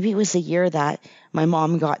 okay, maybe it was the year that my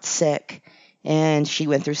mom got sick and she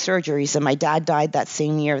went through surgeries, and my dad died that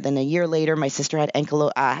same year. Then a year later, my sister had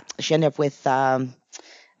she ended up with, Olivia,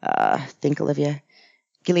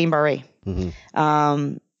 Guillain-Barré.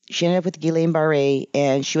 Mm-hmm. She ended up with Guillain-Barré,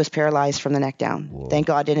 and she was paralyzed from the neck down. Whoa. Thank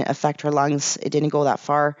God it didn't affect her lungs. It didn't go that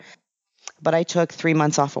far. But I took 3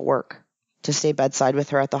 months off of work to stay bedside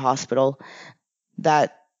with her at the hospital.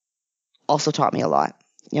 That also taught me a lot.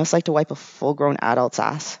 You know, it's like to wipe a full-grown adult's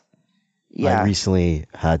ass. Yeah.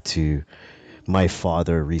 My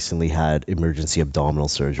father recently had emergency abdominal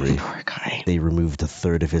surgery. Poor guy. They removed a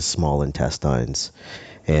third of his small intestines.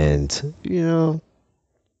 And, you know,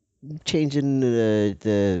 changing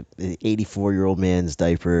the 84-year-old man's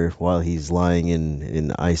diaper while he's lying in an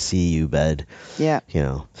ICU bed. Yeah. You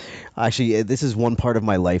know, actually, this is one part of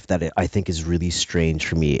my life that I think is really strange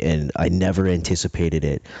for me, and I never anticipated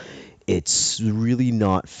it. It's really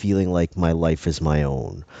not feeling like my life is my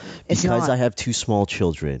own. Because I have 2 small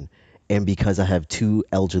children and because I have 2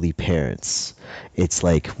 elderly parents, it's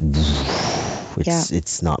like,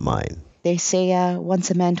 it's not mine. They say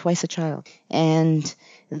once a man, twice a child. And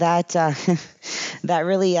that that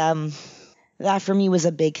really, that for me was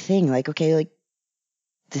a big thing. Like, okay, like,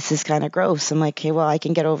 this is kind of gross. I'm like, okay, well, I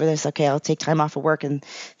can get over this. Okay, I'll take time off of work and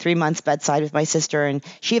 3 months bedside with my sister. And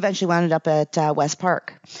she eventually wound up at West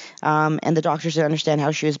Park. And the doctors didn't understand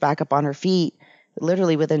how she was back up on her feet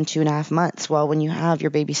literally within 2.5 months. Well, when you have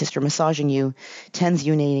your baby sister massaging you,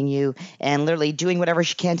 tensionating you, and literally doing whatever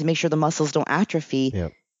she can to make sure the muscles don't atrophy,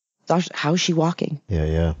 yep. How is she walking?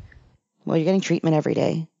 Yeah. Well, you're getting treatment every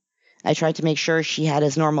day. I tried to make sure she had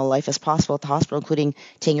as normal life as possible at the hospital, including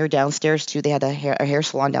taking her downstairs too. They had a hair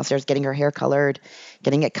salon downstairs, getting her hair colored,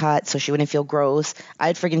 getting it cut so she wouldn't feel gross.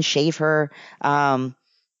 I'd friggin' shave her. I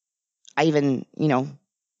even,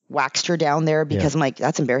 waxed her down there because I'm like,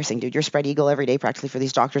 that's embarrassing, dude. You're spread eagle every day practically for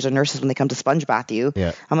these doctors and nurses when they come to sponge bath you.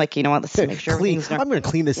 Yeah. I'm like, you know what? Let's make sure everything's I'm going to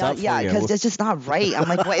clean this up for you. Yeah, because it's just not right. I'm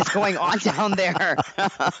like, what is going on down there?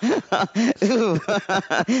 Ooh.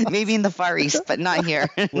 Maybe in the Far East, but not here.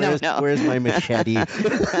 No. Where's my machete?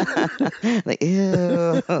 Like,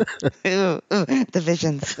 ew, the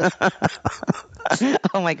visions.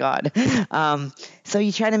 Oh my God. So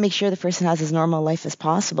you try to make sure the person has as normal life as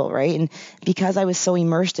possible, right? And because I was so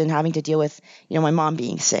immersed in having to deal with, my mom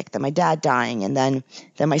being sick, then my dad dying, and then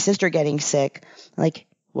my sister getting sick, like,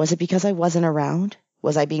 was it because I wasn't around?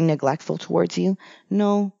 Was I being neglectful towards you?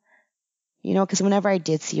 No. Because whenever I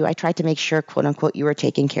did see you, I tried to make sure, quote unquote, you were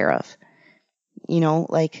taken care of.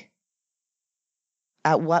 Like,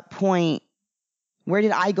 at what point, where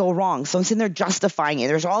did I go wrong? So I'm sitting there justifying it.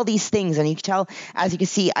 There's all these things, and you can tell, as you can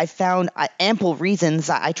see, I found ample reasons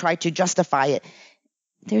that I tried to justify it.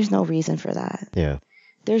 There's no reason for that. Yeah.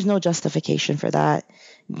 There's no justification for that.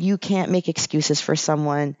 You can't make excuses for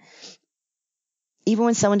someone. Even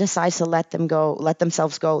when someone decides to let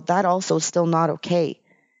themselves go, that also is still not okay.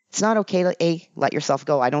 It's not okay to let yourself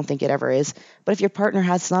go. I don't think it ever is. But if your partner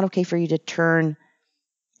has, it's not okay for you to turn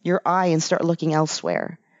your eye and start looking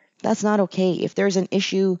elsewhere. That's not okay. If there's an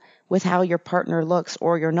issue with how your partner looks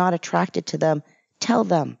or you're not attracted to them, tell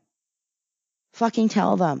them. Fucking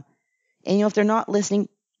tell them. And if they're not listening,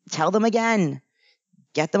 tell them again.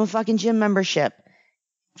 Get them a fucking gym membership.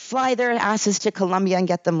 Fly their asses to Colombia and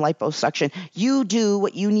get them liposuction. You do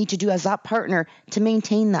what you need to do as that partner to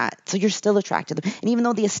maintain that. So you're still attracted to them. And even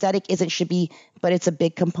though the aesthetic should be, but it's a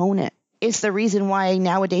big component. It's the reason why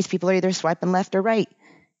nowadays people are either swiping left or right.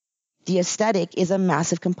 The aesthetic is a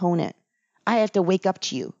massive component. I have to wake up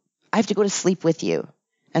to you. I have to go to sleep with you.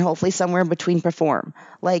 And hopefully somewhere in between perform.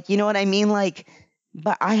 You know what I mean?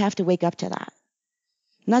 But I have to wake up to that.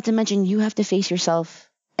 Not to mention you have to face yourself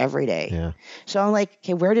every day. Yeah. So I'm like,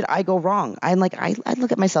 okay, where did I go wrong? I look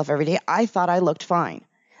at myself every day. I thought I looked fine.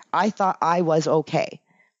 I thought I was okay.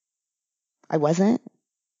 I wasn't?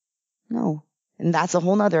 No. And that's a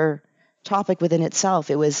whole nother topic within itself.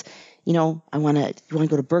 It was, you want to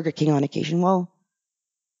go to Burger King on occasion. Well,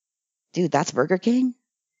 dude, that's Burger King?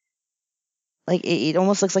 It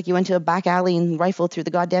almost looks like you went to a back alley and rifled through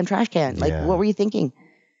the goddamn trash can. What were you thinking?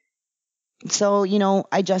 So,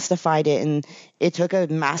 I justified it, and it took a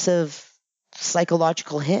massive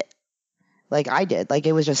psychological hit. I did.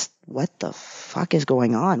 It was just, what the fuck is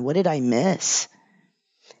going on? What did I miss?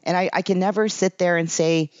 And I can never sit there and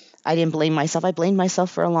say I didn't blame myself. I blamed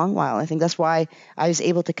myself for a long while. I think that's why I was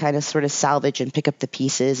able to kind of sort of salvage and pick up the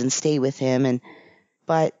pieces and stay with him.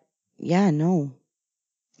 But yeah, no.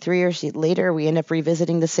 3 years later, we end up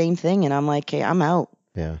revisiting the same thing, and I'm like, hey, I'm out.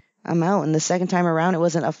 Yeah. I'm out. And the second time around, it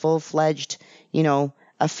wasn't a full-fledged,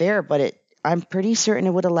 affair, but I'm pretty certain it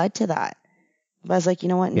would have led to that. But I was like, you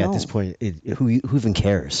know what? Yeah, no. at this point, who even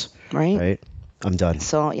cares? Right? Right? I'm done.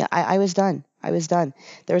 So, yeah, I was done.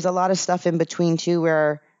 There was a lot of stuff in between, too,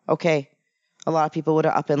 where, okay, a lot of people would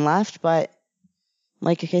have up and left, but,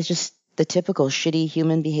 okay, it's just the typical shitty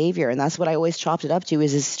human behavior. And that's what I always chopped it up to,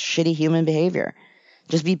 is this shitty human behavior.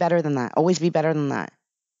 Just be better than that. Always be better than that.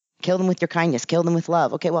 Kill them with your kindness. Kill them with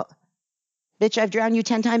love. Okay, well, bitch, I've drowned you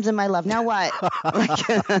 10 times in my love. Now what?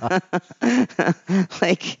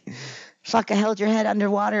 Fuck, I held your head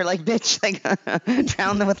underwater. Bitch,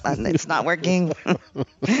 drown them with love. It's not working.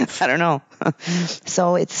 I don't know.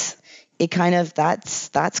 So that's kind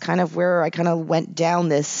of where I kind of went down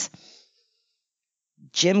this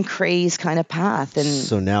gym craze kind of path. And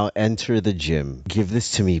so now enter the gym. Give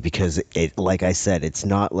this to me, because like I said, it's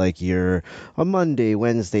not like you're a Monday,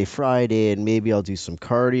 Wednesday, Friday, and maybe I'll do some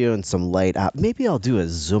cardio and some light up. Maybe I'll do a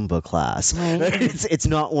Zumba class. Right. It's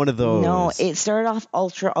not one of those. No, it started off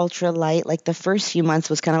ultra light. The first few months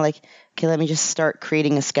was kind of okay, let me just start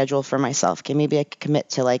creating a schedule for myself. Okay, maybe I could commit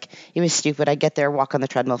to it was stupid. I'd get there, walk on the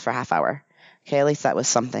treadmill for a half hour. Okay, at least that was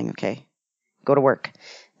something. Okay, go to work.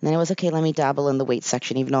 And then it was, okay, let me dabble in the weight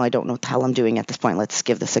section, even though I don't know what the hell I'm doing at this point. Let's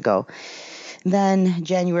give this a go. Then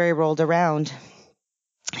January rolled around,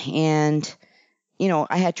 and,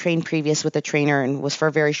 I had trained previous with a trainer and was for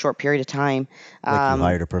a very short period of time. You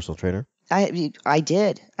hired a personal trainer? I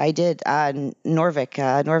did.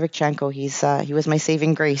 Norvikchenko, he was my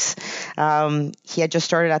saving grace. He had just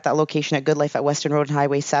started at that location at Good Life at Western Road and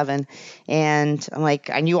Highway 7. And I'm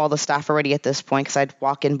I knew all the staff already at this point, because I'd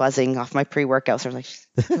walk in buzzing off my pre-workout. So I was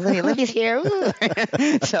look, he's here.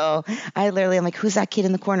 So I'm who's that kid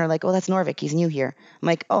in the corner? Oh, that's Norvik. He's new here.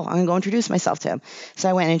 I'm oh, I'm going to go introduce myself to him. So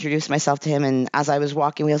I went and introduced myself to him. And as I was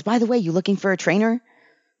walking, he goes, by the way, you looking for a trainer?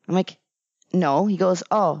 I'm no. He goes,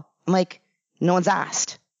 oh. I'm no one's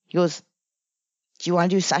asked. He goes, do you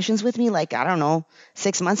want to do sessions with me? I don't know,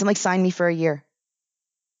 6 months. I'm sign me for a year.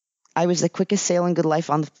 I was the quickest sale in Good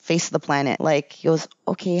Life on the face of the planet. He goes,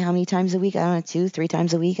 okay, how many times a week? I don't know, 2, 3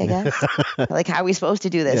 times a week, I guess. How are we supposed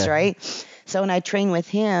to do this, right? So when I trained with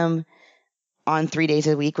him on 3 days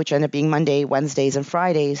a week, which ended up being Monday, Wednesdays, and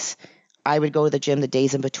Fridays, I would go to the gym the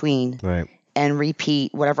days in between. Right. And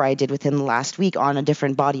repeat whatever I did with him last week on a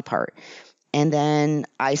different body part. And then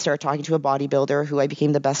I started talking to a bodybuilder who I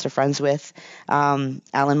became the best of friends with, Alan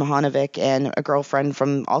Mahanovic, and a girlfriend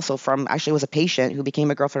actually was a patient who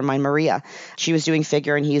became a girlfriend of mine, Maria. She was doing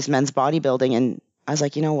figure and he was men's bodybuilding. And I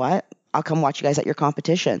was you know what? I'll come watch you guys at your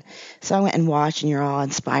competition. So I went and watched, and you're all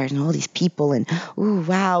inspired, and all these people, and ooh,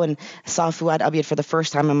 wow. And I saw Fouad Abiad for the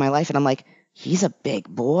first time in my life, and I'm he's a big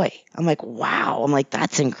boy. I'm wow. I'm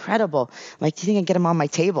that's incredible. I'm do you think I can get him on my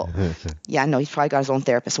table? Yeah, no, he's probably got his own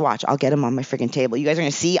therapist. Watch, I'll get him on my friggin' table. You guys are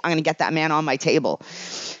going to see, I'm going to get that man on my table.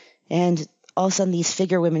 And all of a sudden, these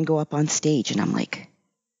figure women go up on stage, and I'm wow.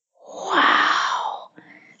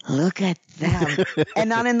 look at them. And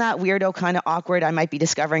not in that weirdo kind of awkward, I might be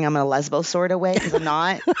discovering I'm in a lesbo sort of way, because I'm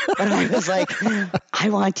not. But I was like, I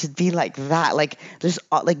want to be like that. Like, there's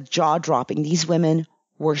like jaw dropping. These women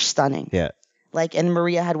were stunning. Yeah. Like, and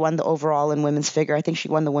Maria had won the overall in women's figure. I think she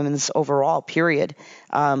won the women's overall, period.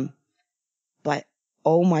 But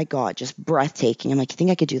oh my God, just breathtaking. I'm like, you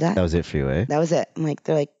think I could do that? That was it for you, eh? That was it. I'm like,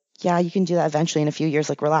 they're like, yeah, you can do that eventually in a few years.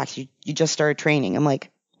 Like, relax. You just started training. I'm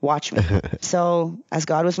like, watch me. So as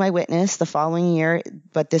God was my witness, the following year,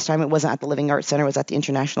 but this time it wasn't at the Living Arts Center, it was at the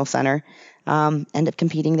International Center. Ended up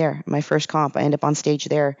competing there. My first comp, I ended up on stage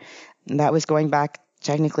there. And that was going back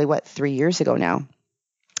technically, 3 years ago now.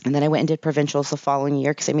 And then I went and did provincials the following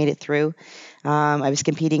year because I made it through. I was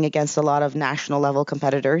competing against a lot of national level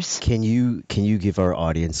competitors. Can you give our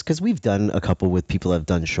audience, because we've done a couple with people that have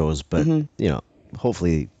done shows, but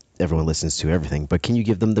hopefully everyone listens to everything, but can you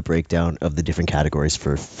give them the breakdown of the different categories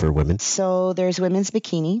for women? So there's women's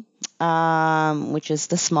bikini, which is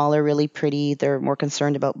the smaller, really pretty. They're more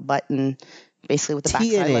concerned about butt and basically what the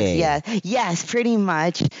backside looks. Yeah, yes, pretty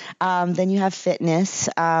much. Then you have fitness,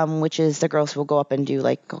 which is the girls who will go up and do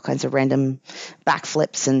like all kinds of random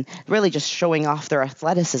backflips and really just showing off their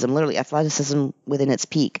athleticism, literally athleticism within its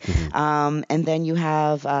peak. And then you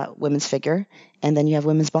have women's figure, and then you have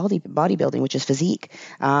women's bodybuilding, which is physique.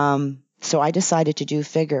 So I decided to do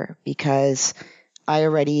figure because I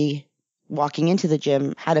already, walking into the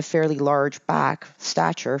gym, had a fairly large back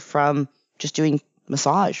stature from just doing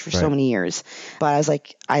massage for so many years. But I was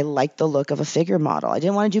like, I like the look of a figure model. I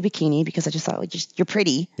didn't want to do bikini because I just thought, you're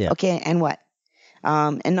pretty. Yeah. Okay, and what?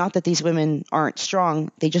 And not that these women aren't strong.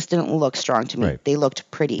 They just didn't look strong to me. Right. They looked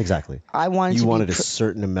pretty. Exactly. I wanted You wanted a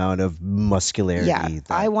certain amount of muscularity. Yeah,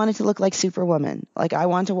 I wanted to look like Superwoman. Like, I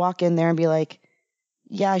wanted to walk in there and be like,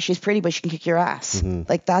 yeah, she's pretty, but she can kick your ass. Mm-hmm.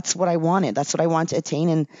 Like, that's what I wanted. That's what I wanted to attain,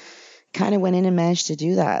 and kind of went in and managed to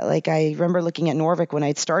do that. Like, I remember looking at Norvik when I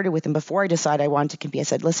had started with him before I decided I wanted to compete. I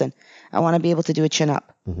said, listen, I want to be able to do a chin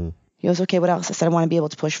up. Mm-hmm. He goes, okay, what else? I said, I want to be able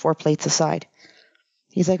to push 4 plates aside.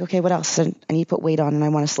 He's like, okay, what else? I said, I need to put weight on and I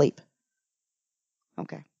want to sleep.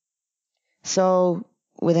 Okay. So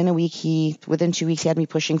within 2 weeks, he had me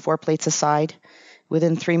pushing 4 plates aside.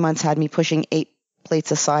 Within 3 months, had me pushing 8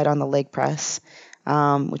 plates aside on the leg press,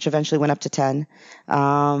 which eventually went up to 10.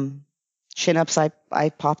 Chin-ups, I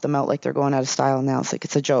pop them out like they're going out of style now. It's like,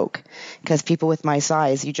 it's a joke. Because people with my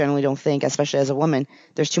size, you generally don't think, especially as a woman,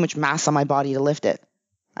 there's too much mass on my body to lift it.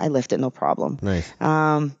 I lift it, no problem. Nice.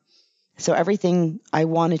 So everything I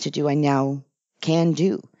wanted to do, I now can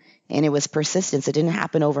do. And it was persistence. It didn't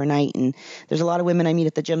happen overnight. And there's a lot of women I meet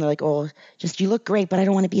at the gym. They're like, oh, you look great, but I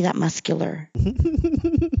don't want to be that muscular.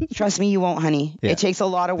 Trust me, you won't, honey. Yeah. It takes a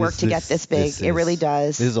lot of work to get this big. It really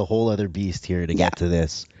does. This is a whole other beast here to get to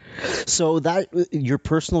this. So that your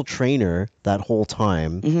personal trainer that whole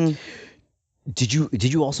time, mm-hmm. Did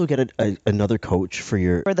you also get another coach for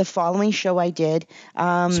the following show? I did.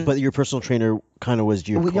 But your personal trainer kind of was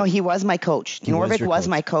your coach? No, he was my coach. Norvik was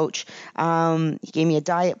my coach. He gave me a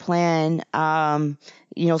diet plan, a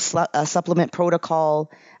supplement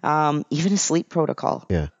protocol, even a sleep protocol.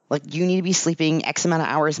 Yeah. Like, you need to be sleeping X amount of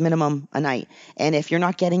hours minimum a night. And if you're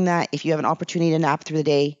not getting that, if you have an opportunity to nap through the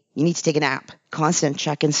day, you need to take a nap. Constant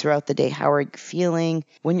check-ins throughout the day. How are you feeling?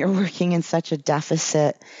 When you're working in such a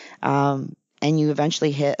deficit, and you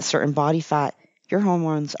eventually hit a certain body fat, your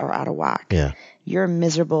hormones are out of whack. Yeah. You're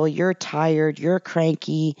miserable. You're tired. You're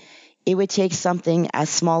cranky. It would take something as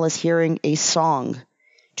small as hearing a song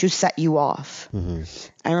to set you off. Mm-hmm.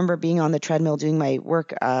 I remember being on the treadmill doing my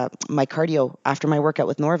work, my cardio after my workout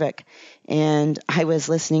with Norvik, and I was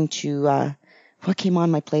listening to what came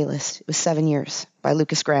on my playlist. It was 7 Years by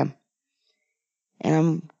Lucas Graham. And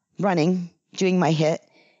I'm running, doing my HIIT,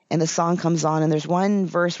 and the song comes on, and there's one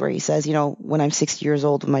verse where he says, when I'm 60 years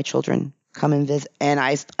old, when my children come and visit, and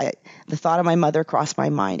the thought of my mother crossed my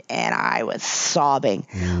mind, and I was sobbing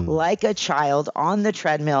like a child on the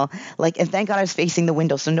treadmill. And thank God I was facing the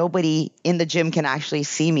window, so nobody in the gym can actually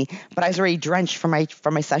see me. But I was already drenched from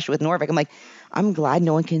my session with Norvik. I'm like, I'm glad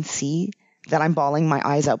no one can see that I'm bawling my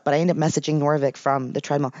eyes out. But I end up messaging Norvik from the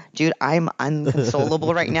treadmill. Dude, I'm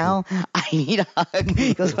unconsolable right now. I need a hug.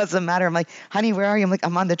 He goes, what's the matter? I'm like, honey, where are you? I'm like,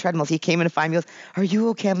 I'm on the treadmill. So he came in to find me. He goes, are you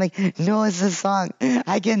okay? I'm like, no, it's a song.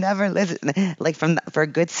 I can never listen. For a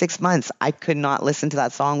good 6 months, I could not listen to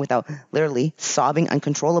that song without literally sobbing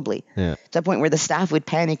uncontrollably. Yeah. To the point where the staff would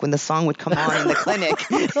panic when the song would come on in the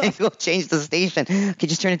clinic and go change the station. Okay,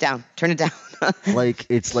 just turn it down. Turn it down.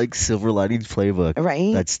 It's like Silver Linings Playbook.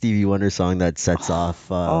 Right? That Stevie Wonder song that sets off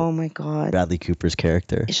oh my God, Bradley Cooper's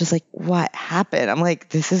character. It's just like, what happened? I'm like,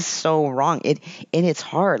 this is so wrong. And it's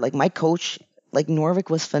hard. Like, my coach like Norvik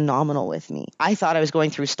was phenomenal with me. I thought I was going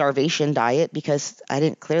through starvation diet because I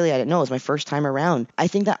didn't know. It was my first time around. I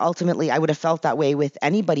think that ultimately I would have felt that way with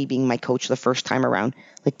anybody being my coach the first time around.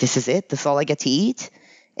 Like, this is it? This is all I get to eat?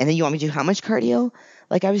 And then you want me to do how much cardio?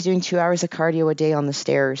 Like, I was doing 2 hours of cardio a day on the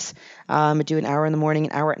stairs. I'd do an hour in the morning,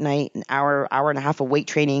 an hour at night, an hour and a half of weight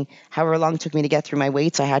training. However long it took me to get through my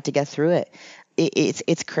weights, I had to get through it.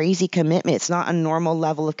 It's crazy commitment. It's not a normal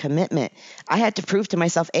level of commitment. I had to prove to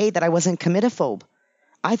myself, that I wasn't committophobe.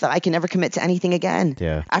 I thought I could never commit to anything again.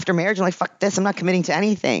 Yeah. After marriage, I'm like, fuck this. I'm not committing to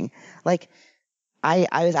anything. Like, I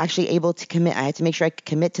was actually able to commit. I had to make sure I could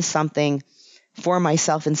commit to something for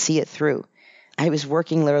myself and see it through. I was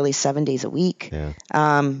working literally 7 days a week. Yeah.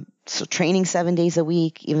 So training 7 days a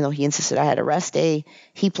week, even though he insisted I had a rest day.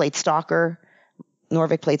 He played stalker.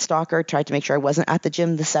 Norvik played stalker, tried to make sure I wasn't at the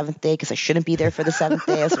gym the 7th day because I shouldn't be there for the 7th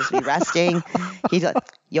day. I was supposed to be resting. He's like,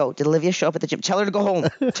 yo, did Olivia show up at the gym? Tell her to go home.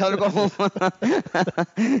 Tell her to go home.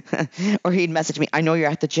 Or he'd message me, I know you're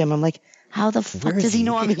at the gym. I'm like, how the fuck does he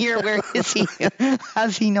know I'm here? Where is he? How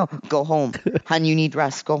does he know? Go home. Hun, you need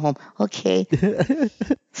rest. Go home. Okay.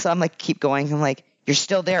 So I'm like, keep going. I'm like, you're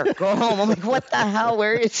still there. Go home. I'm like, what the hell?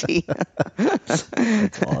 Where is he?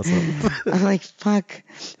 That's awesome. I'm like, fuck.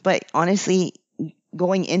 But honestly,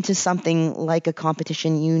 going into something like a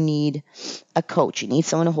competition, you need a coach. You need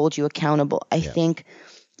someone to hold you accountable. I think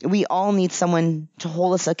we all need someone to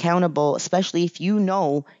hold us accountable, especially if you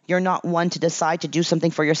know you're not one to decide to do something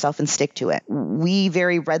for yourself and stick to it. We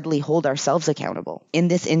very readily hold ourselves accountable in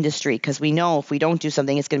this industry because we know if we don't do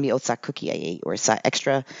something, it's going to be, it's that cookie I ate or it's that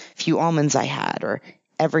extra few almonds I had, or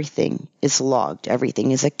everything is logged. Everything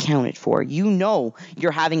is accounted for. You know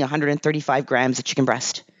you're having 135 grams of chicken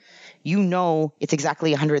breast. You know it's exactly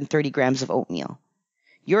 130 grams of oatmeal.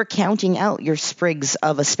 You're counting out your sprigs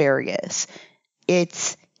of asparagus. You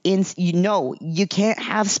can't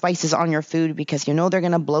have spices on your food because you know they're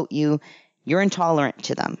going to bloat you. You're intolerant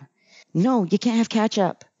to them. No, you can't have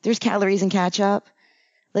ketchup. There's calories in ketchup.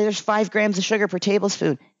 There's 5 grams of sugar per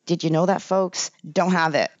tablespoon. Did you know that, folks? Don't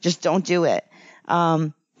have it. Just don't do it.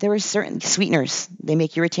 There are certain sweeteners. They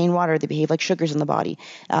make you retain water. They behave like sugars in the body.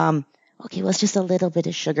 Okay, well, it's just a little bit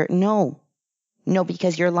of sugar. No,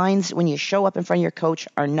 because your lines, when you show up in front of your coach,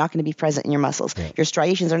 are not going to be present in your muscles. Yeah. Your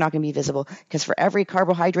striations are not going to be visible because for every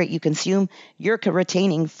carbohydrate you consume, you're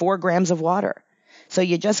retaining 4 grams of water. So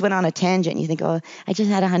you just went on a tangent and you think, oh, I just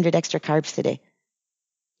had 100 extra carbs today.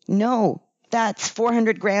 No, that's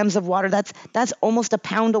 400 grams of water. That's almost a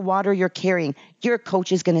pound of water you're carrying. Your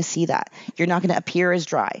coach is going to see that. You're not going to appear as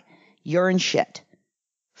dry. You're in shit.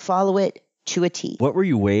 Follow it to a T. What were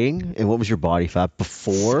you weighing and what was your body fat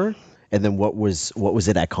before? And then what was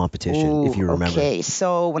it at competition, if you remember? Okay,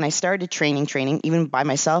 so when I started training, even by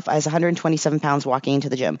myself, I was 127 pounds walking into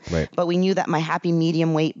the gym. Right. But we knew that my happy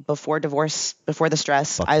medium weight before divorce, before the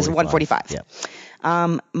stress, I was 145.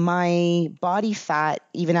 Yeah. My body fat,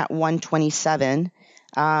 even at 127,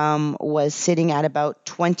 was sitting at about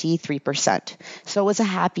 23%. So it was a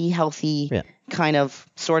happy, healthy kind of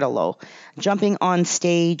sort of low. Jumping on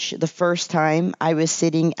stage the first time, I was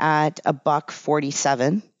sitting at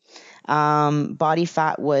 $147. Body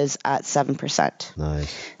fat was at 7%.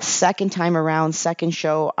 Nice. Second time around, second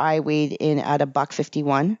show, I weighed in at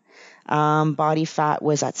 $151. Body fat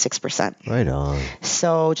was at 6%. Right on.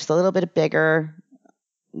 So just a little bit bigger,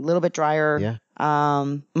 a little bit drier. Yeah.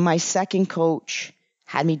 My second coach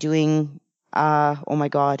had me doing, oh my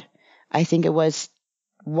God, I think it was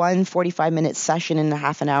 1 45-minute session and a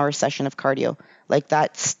half an hour session of cardio. Like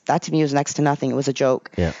that to me was next to nothing. It was a joke.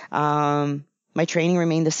 Yeah. My training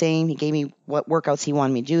remained the same. He gave me what workouts he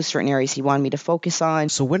wanted me to do, certain areas he wanted me to focus on.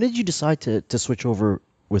 So when did you decide to switch over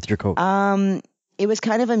with your coach? It was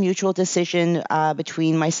kind of a mutual decision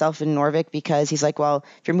between myself and Norvik because he's like, well,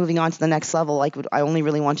 if you're moving on to the next level, I only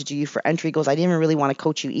really wanted to do you for entry. He goes, I didn't even really want to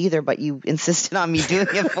coach you either, but you insisted on me doing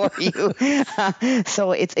it for you.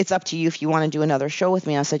 So it's up to you if you want to do another show with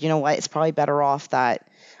me. I said, you know what? It's probably better off that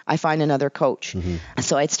I find another coach. Mm-hmm.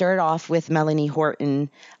 So I'd started off with Melanie Horton,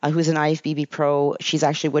 who's an IFBB pro. She's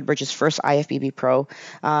actually Woodbridge's first IFBB pro,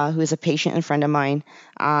 who is a patient and friend of mine.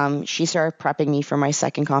 She started prepping me for my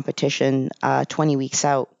second competition 20 weeks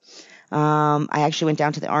out. I actually went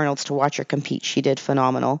down to the Arnold's to watch her compete. She did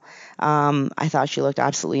phenomenal. I thought she looked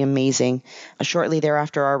absolutely amazing. Shortly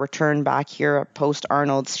thereafter, our return back here post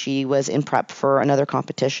Arnold's, she was in prep for another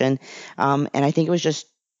competition. And I think it was just,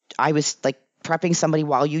 I was like, prepping somebody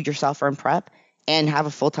while you yourself are in prep and have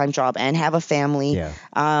a full-time job and have a family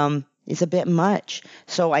is a bit much.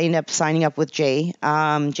 So I ended up signing up with Jay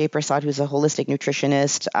Prasad, who's a holistic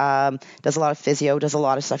nutritionist, does a lot of physio, does a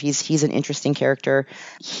lot of stuff. He's an interesting character.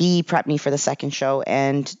 He prepped me for the second show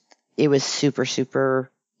and it was super,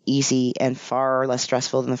 super easy and far less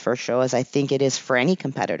stressful than the first show, as I think it is for any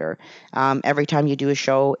competitor. Every time you do a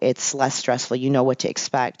show, it's less stressful. You know what to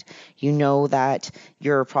expect. You know that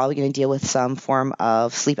you're probably going to deal with some form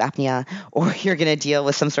of sleep apnea, or you're going to deal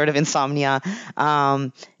with some sort of insomnia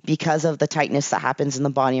because of the tightness that happens in the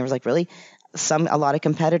body. And I was like, really? A lot of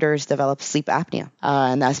competitors develop sleep apnea,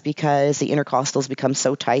 and that's because the intercostals become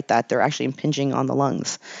so tight that they're actually impinging on the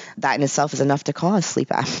lungs. That in itself is enough to cause sleep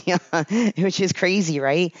apnea, which is crazy,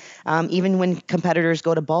 right? Even when competitors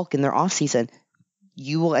go to bulk in their off season,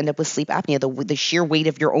 you will end up with sleep apnea. The sheer weight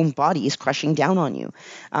of your own body is crushing down on you.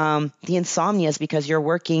 The insomnia is because you're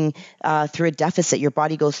working through a deficit. Your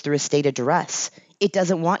body goes through a state of duress. It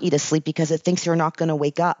doesn't want you to sleep because it thinks you're not going to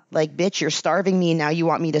wake up. Like, bitch, you're starving me and now you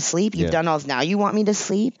want me to sleep? You've done all this, now you want me to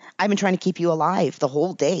sleep? I've been trying to keep you alive the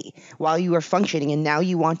whole day while you were functioning, and now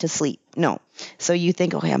you want to sleep. No. So you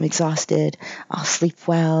think, okay, I'm exhausted. I'll sleep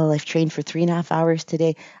well. I've trained for 3.5 hours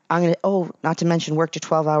today. Not to mention worked a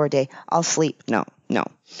 12-hour day. I'll sleep. No.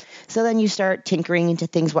 So then you start tinkering into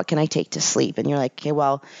things. What can I take to sleep? And you're like, okay,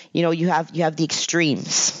 well, you have the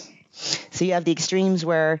extremes. So you have the extremes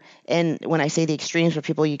and when I say the extremes, where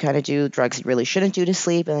people, you kind of do drugs you really shouldn't do to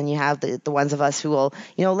sleep. And then you have the ones of us who will,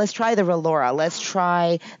 let's try the Relora. Let's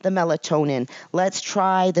try the melatonin. Let's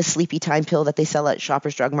try the sleepy time pill that they sell at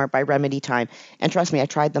Shoppers Drug Mart by Remedy Time. And trust me, I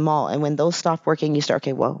tried them all. And when those stop working, you start,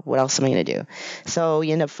 okay, well, what else am I going to do? So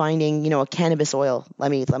you end up finding, a cannabis oil. Let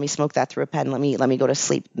me smoke that through a pen. Let me go to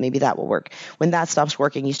sleep. Maybe that will work. When that stops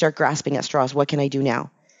working, you start grasping at straws. What can I do now?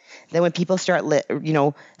 Then when people start,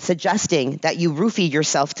 suggesting that you roofie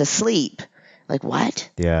yourself to sleep, like, what?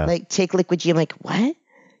 Yeah. Like, take Liquid G. I'm like, what?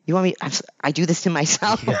 You want me? I do this to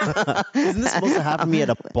myself. Yeah. Isn't this supposed to happen to me at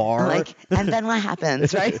a bar? And then what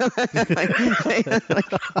happens, right?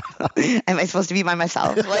 Am I supposed to be by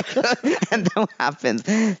myself? And then what happens?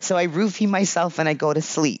 So I roofie myself and I go to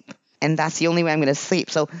sleep. And that's the only way I'm going to sleep.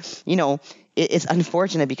 So, it's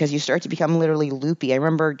unfortunate because you start to become literally loopy. I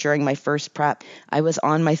remember during my first prep, I was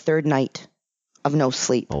on my 3rd night of no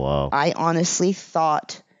sleep. Oh, wow. I honestly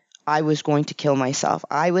thought I was going to kill myself.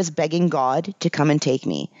 I was begging God to come and take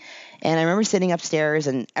me. And I remember sitting upstairs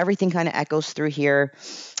and everything kind of echoes through here.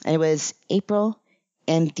 And it was April,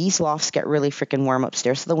 and these lofts get really freaking warm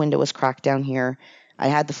upstairs. So the window was cracked down here. I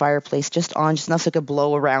had the fireplace just on, just enough so it could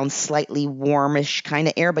blow around slightly warmish kind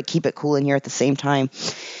of air, but keep it cool in here at the same time.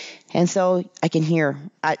 And so I can hear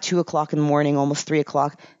at 2 o'clock in the morning, almost 3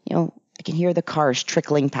 o'clock, I can hear the cars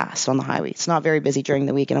trickling past on the highway. It's not very busy during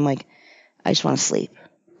the week. And I'm like, I just want to sleep.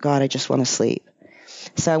 God, I just want to sleep.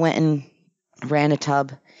 So I went and ran a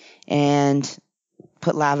tub and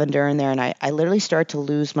put lavender in there. And I literally started to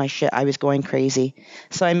lose my shit. I was going crazy.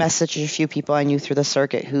 So I messaged a few people I knew through the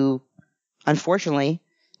circuit who, unfortunately,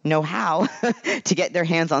 know how to get their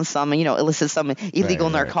hands on some, illicit some illegal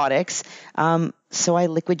narcotics. So I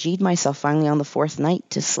Liquid G'd myself finally on the 4th night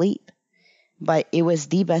to sleep. But it was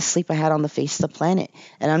the best sleep I had on the face of the planet.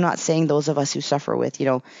 And I'm not saying those of us who suffer with,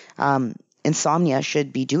 insomnia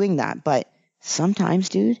should be doing that. But sometimes,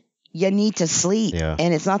 dude, you need to sleep. Yeah.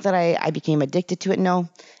 And it's not that I became addicted to it. No.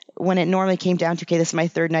 When it normally came down to, okay, this is my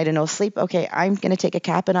 3rd night of no sleep. Okay, I'm going to take a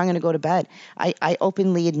cap and I'm going to go to bed. I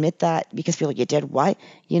openly admit that because people are like, you did what?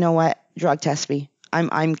 You know what? Drug test me.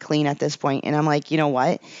 I'm clean at this point. And I'm like, you know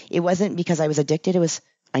what? It wasn't because I was addicted. It was,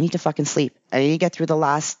 I need to fucking sleep. I need to get through the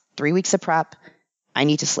last 3 weeks of prep. I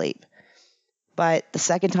need to sleep. But the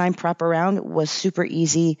second time prep around was super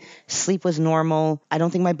easy. Sleep was normal. I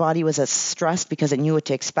don't think my body was as stressed because it knew what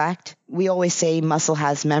to expect. We always say muscle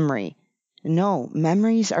has memory. No,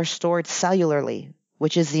 memories are stored cellularly,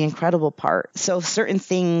 which is the incredible part. So certain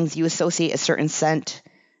things, you associate a certain scent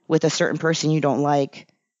with a certain person you don't like.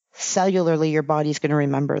 Cellularly, your body's going to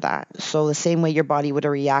remember that. So the same way your body would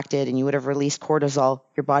have reacted and you would have released cortisol,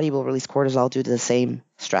 your body will release cortisol due to the same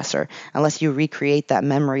stressor, unless you recreate that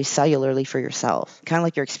memory cellularly for yourself, kind of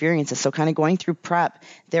like your experiences. So kind of going through prep,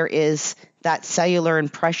 there is that cellular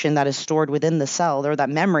impression that is stored within the cell, or that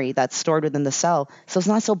memory that's stored within the cell. So it's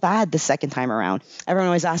not so bad the second time around. Everyone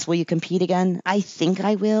always asks, will you compete again? I think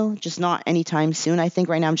I will, just not anytime soon. I think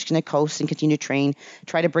right now I'm just going to coast and continue to train,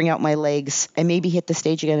 try to bring out my legs, and maybe hit the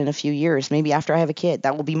stage again in a few years. Maybe after I have a kid,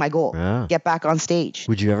 that will be my goal. Yeah. Get back on stage.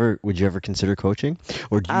 Would you ever consider coaching?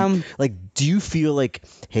 Or do you feel like,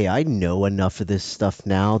 hey, I know enough of this stuff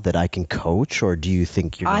now that I can coach? Or do you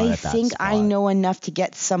think you're not at that spot? I think I know enough to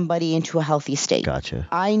get somebody into a healthy state. Gotcha.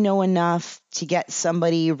 I know enough to get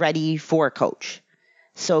somebody ready for a coach.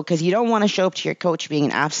 So, because you don't want to show up to your coach being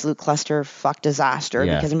an absolute clusterfuck disaster,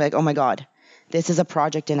 because I'm like, oh my God, this is a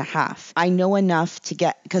project and a half. I know enough to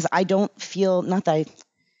get, because I don't feel, not that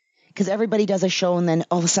Because everybody does a show and then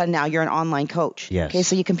all of a sudden now you're an online coach. Yes. Okay,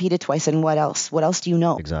 so you competed twice and what else? What else do you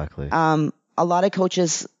know? Exactly. A lot of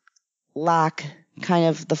coaches lack kind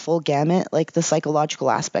of the full gamut, like the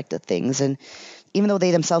psychological aspect of things. And even though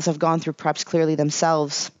they themselves have gone through preps, clearly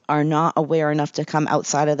themselves are not aware enough to come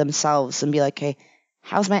outside of themselves and be like, hey,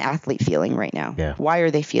 how's my athlete feeling right now? Yeah. Why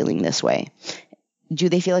are they feeling this way? Do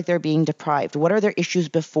they feel like they're being deprived? What are their issues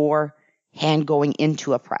beforehand going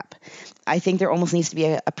into a prep? I think there almost needs to be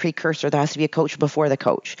a precursor. There has to be a coach before the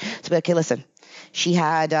coach. So be like, okay, listen, she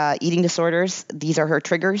had eating disorders. These are her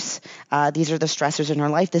triggers. These are the stressors in her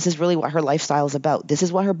life. This is really what her lifestyle is about. This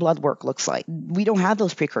is what her blood work looks like. We don't have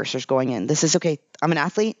those precursors going in. This is, okay, I'm an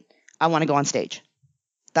athlete. I want to go on stage.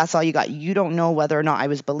 That's all you got. You don't know whether or not I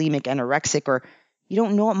was bulimic, anorexic, or you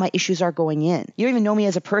don't know what my issues are going in. You don't even know me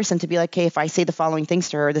as a person to be like, hey, if I say the following things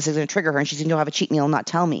to her, this is going to trigger her and she's going to have a cheat meal and not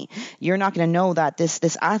tell me. You're not going to know that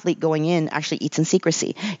this athlete going in actually eats in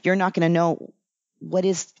secrecy. You're not going to know what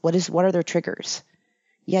are their triggers.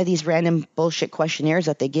 Yeah, these random bullshit questionnaires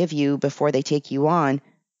that they give you before they take you on,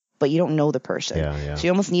 but you don't know the person. Yeah. So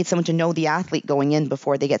you almost need someone to know the athlete going in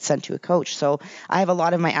before they get sent to a coach. So I have a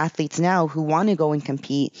lot of my athletes now who want to go and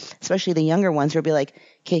compete, especially the younger ones, who will be like,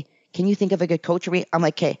 okay, can you think of a good coach? I'm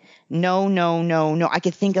like, okay, no. I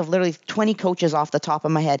could think of literally 20 coaches off the top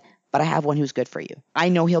of my head, but I have one who's good for you. I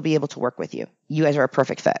know he'll be able to work with you. You guys are a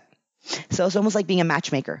perfect fit. So it's almost like being a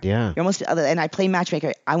matchmaker. Yeah. You're almost, and I play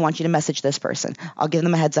matchmaker. I want you to message this person. I'll give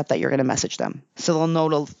them a heads up that you're going to message them. So they'll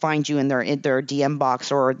know to find you in their DM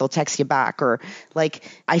box, or they'll text you back, or like,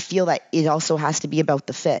 I feel that it also has to be about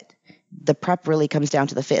the fit. The prep really comes down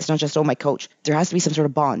to the fit. It's not just, oh, my coach. There has to be some sort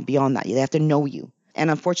of bond beyond that. They have to know you. And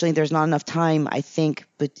unfortunately, there's not enough time, I think,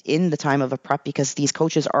 but in the time of a prep, because these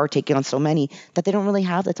coaches are taking on so many that they don't really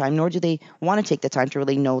have the time, nor do they want to take the time to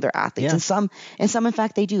really know their athletes. Yeah. And some, in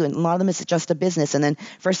fact, they do. And a lot of them, it's just a business. And then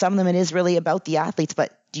for some of them, it is really about the athletes.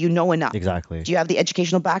 But do you know enough? Exactly. Do you have the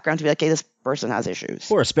educational background to be like, hey, this person has issues?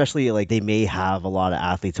 Or especially like they may have a lot of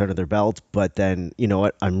athletes under their belt, but then, you know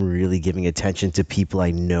what? I'm really giving attention to people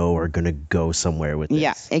I know are going to go somewhere with this.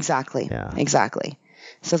 Yeah, exactly. Yeah. Exactly.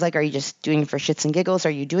 So it's like, are you just doing it for shits and giggles?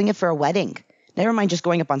 Are you doing it for a wedding? Never mind just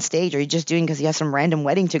going up on stage. Are you just doing because you have some random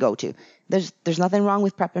wedding to go to? There's nothing wrong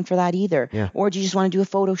with prepping for that either. Yeah. Or do you just want to do a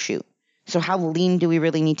photo shoot? So how lean do we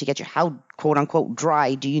really need to get you? How quote unquote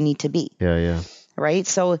dry do you need to be? Yeah. Right?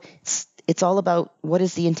 So it's all about what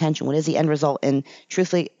is the intention? What is the end result? And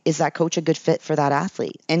truthfully, is that coach a good fit for that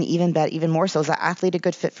athlete? And even more so, is that athlete a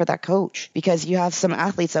good fit for that coach? Because you have some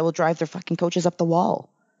athletes that will drive their fucking coaches up the wall.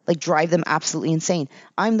 Like drive them absolutely insane.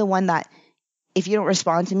 I'm the one that if you don't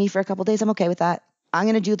respond to me for a couple of days, I'm okay with that. I'm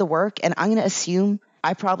going to do the work and I'm going to assume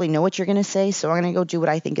I probably know what you're going to say. So I'm going to go do what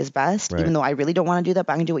I think is best, even though I really don't want to do that,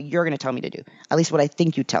 but I'm going to do what you're going to tell me to do. At least what I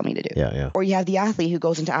think you tell me to do. Yeah. Or you have the athlete who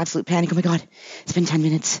goes into absolute panic. Oh my God, it's been 10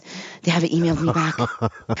 minutes. They haven't emailed me back.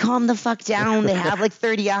 Calm the fuck down. They have like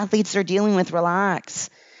 30 athletes they're dealing with. Relax.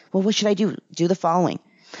 Well, what should I do? Do the following.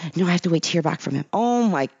 No, I have to wait to hear back from him. Oh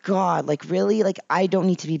my God. Like really? Like I don't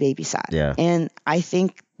need to be babysat. Yeah. And I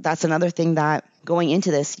think that's another thing that going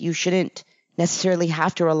into this, you shouldn't necessarily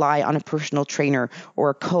have to rely on a personal trainer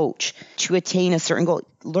or a coach to attain a certain goal.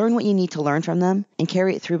 Learn what you need to learn from them and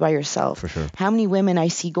carry it through by yourself. For sure. How many women I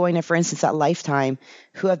see going to, for instance, at Lifetime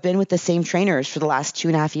who have been with the same trainers for the last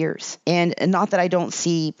 2.5 years. And not that I don't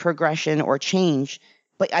see progression or change,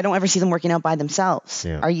 but I don't ever see them working out by themselves.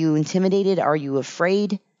 Yeah. Are you intimidated? Are you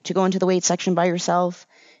afraid to go into the weight section by yourself?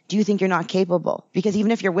 Do you think you're not capable? Because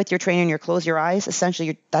even if you're with your trainer and you close your eyes,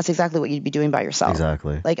 essentially that's exactly what you'd be doing by yourself.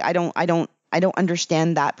 Exactly. Like I don't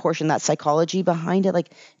understand that portion, that psychology behind it.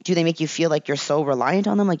 Like, do they make you feel like you're so reliant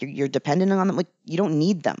on them? Like you're dependent on them? Like you don't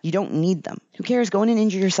need them. You don't need them. Who cares? Go in and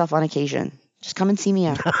injure yourself on occasion. Just come and see me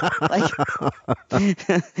out. Like,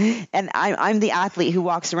 and I'm the athlete who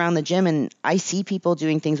walks around the gym and I see people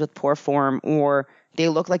doing things with poor form or they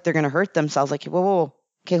look like they're going to hurt themselves. Like, whoa.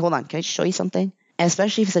 Okay, hold on. Can I just show you something? And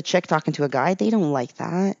especially if it's a chick talking to a guy, they don't like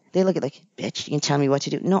that. They look at like, bitch, you can tell me what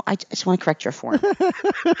to do. No, I just want to correct your form.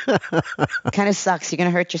 Kind of sucks. You're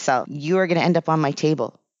going to hurt yourself. You are going to end up on my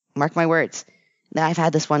table. Mark my words. Now, I've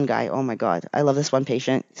had this one guy. Oh, my God. I love this one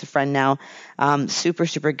patient. He's a friend now. Super,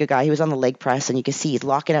 super good guy. He was on the leg press, and you can see he's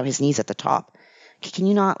locking out his knees at the top. Can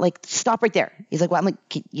you not, like, stop right there? He's like, well, I'm like,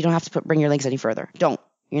 you don't have to bring your legs any further. Don't.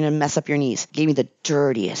 You're going to mess up your knees. Gave me the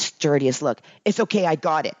dirtiest look. It's okay. I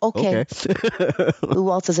got it. Okay. Who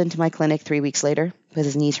waltzes into my clinic 3 weeks later because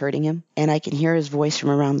his knee's hurting him, and I can hear his voice from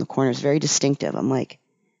around the corner. It's very distinctive. I'm like,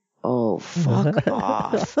 oh, fuck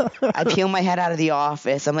off. I peel my head out of the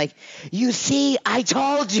office. I'm like, you see, I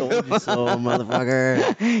told you. Told you so,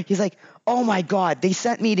 motherfucker. He's like, oh my God, they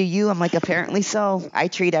sent me to you. I'm like, apparently so. I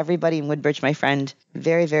treat everybody in Woodbridge, my friend,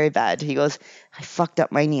 very, very bad. He goes, I fucked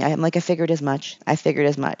up my knee. I'm like, I figured as much.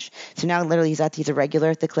 So now literally he's a regular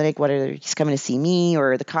at the clinic, whether he's coming to see me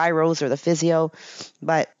or the chiros or the physio,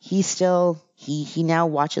 but he's still, he now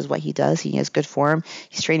watches what he does. He has good form.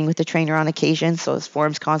 He's training with the trainer on occasion, so his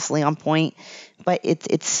form's constantly on point. But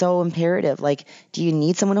it's so imperative. Like, do you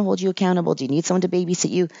need someone to hold you accountable? Do you need someone to babysit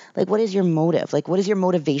you? Like, what is your motive? Like, what is your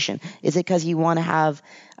motivation? Is it because you want to have,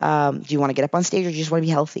 do you want to get up on stage, or do you just want to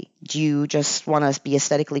be healthy? Do you just want to be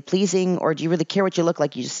aesthetically pleasing, or do you really care what you look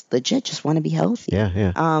like? You just legit just want to be healthy.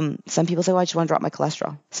 Yeah. Some people say, well, I just want to drop my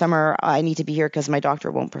cholesterol. Some are, I need to be here because my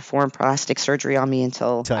doctor won't perform plastic surgery on me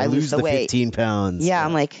until I lose the weight. 15 pounds. Yeah,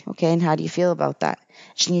 I'm like, okay, and how do you feel about that?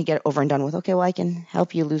 Just need to get it over and done with. Okay, well, I can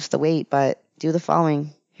help you lose the weight, but do the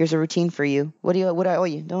following. Here's a routine for you. What do I owe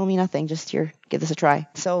you? Don't owe me nothing. Just here, give this a try.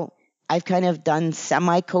 So I've kind of done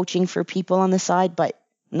semi-coaching for people on the side, but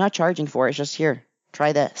I'm not charging for it. It's just here,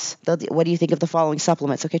 try this. What do you think of the following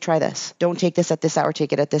supplements? Okay, try this. Don't take this at this hour.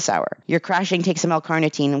 Take it at this hour. You're crashing. Take some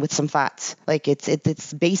L-carnitine with some fats. Like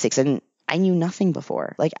it's basics. And I knew nothing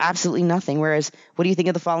before, like absolutely nothing. Whereas, what do you think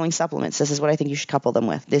of the following supplements? This is what I think you should couple them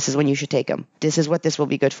with. This is when you should take them. This is what this will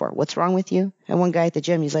be good for. What's wrong with you? And one guy at the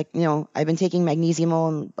gym, he's like, I've been taking magnesium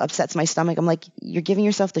and upsets my stomach. I'm like, you're giving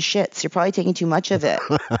yourself the shits. You're probably taking too much of it.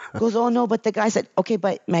 Goes, oh no, but the guy said, okay,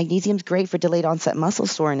 but magnesium's great for delayed onset muscle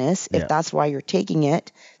soreness if that's why you're taking it.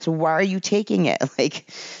 So why are you taking it?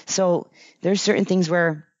 So there's certain things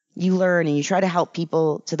where you learn and you try to help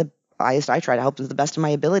people to the I try to help to the best of my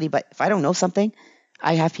ability, but if I don't know something,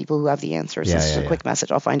 I have people who have the answers. This is a quick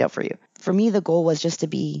message. I'll find out for you. For me, the goal was just to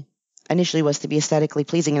be aesthetically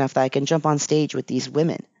pleasing enough that I can jump on stage with these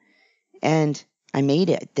women. And I made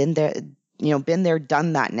it. Been there,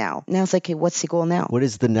 done that now. Now it's like, okay, what's the goal now? What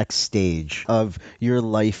is the next stage of your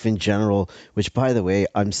life in general? Which, by the way,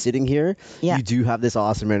 I'm sitting here. Yeah. You do have this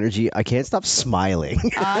awesome energy. I can't stop smiling.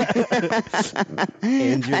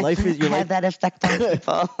 And your life is had that effect on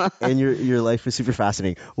people. And your life is super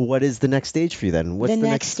fascinating. What is the next stage for you then? What's the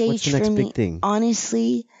next stage what's the next for big me, thing?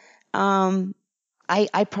 Honestly,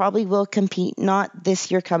 I probably will compete, not this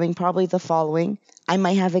year coming, probably the following. I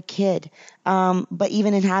might have a kid. But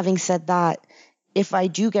even in having said that, if I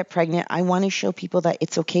do get pregnant, I want to show people that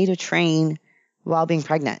it's okay to train while being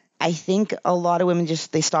pregnant. I think a lot of women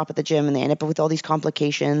they stop at the gym and they end up with all these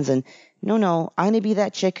complications. And no, I'm going to be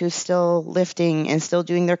that chick who's still lifting and still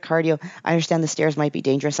doing their cardio. I understand the stairs might be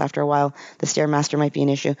dangerous after a while. The Stairmaster might be an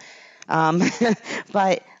issue.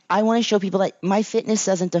 But I want to show people that my fitness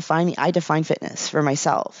doesn't define me. I define fitness for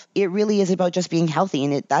myself. It really is about just being healthy.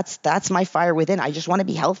 And that's my fire within. I just want to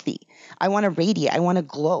be healthy. I want to radiate. I want to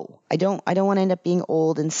glow. I don't want to end up being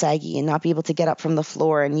old and saggy and not be able to get up from the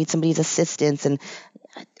floor and need somebody's assistance. And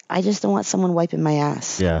I just don't want someone wiping my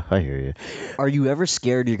ass. Yeah, I hear you. Are you ever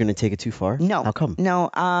scared you're going to take it too far? No. How come? No.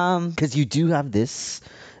 Because you do have this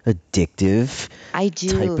addictive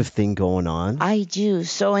type of thing going on. I do.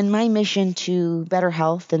 So in my mission to better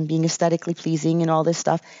health and being aesthetically pleasing and all this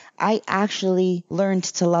stuff, I actually learned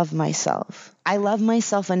to love myself. I love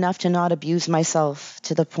myself enough to not abuse myself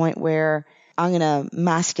to the point where I'm going to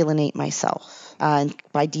masculinate myself.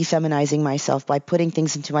 By defeminizing myself, by putting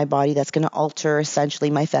things into my body that's going to alter essentially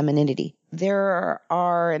my femininity. There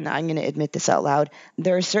are, and I'm going to admit this out loud,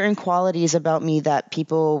 there are certain qualities about me that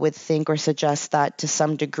people would think or suggest that to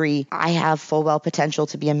some degree I have full well potential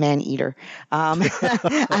to be a man eater.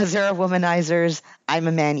 As there are womanizers, I'm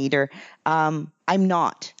a man eater. I'm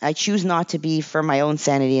not. I choose not to be for my own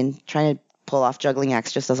sanity, and trying to pull off juggling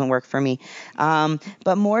acts just doesn't work for me.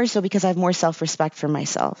 But more so because I have more self-respect for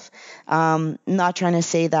myself. Not trying to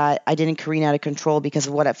say that I didn't careen out of control because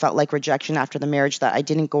of what it felt like rejection after the marriage, that I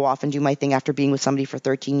didn't go off and do my thing after being with somebody for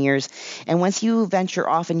 13 years. And once you venture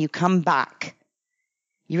off and you come back,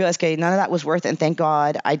 you realize, okay, none of that was worth it. And thank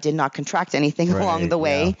God I did not contract anything along the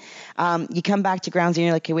way. Yeah. You come back to grounds and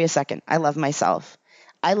you're like, okay, wait a second. I love myself.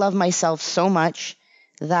 I love myself so much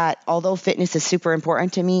that although fitness is super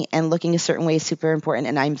important to me and looking a certain way is super important,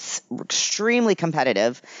 and I'm extremely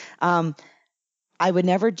competitive, I would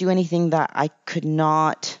never do anything that I could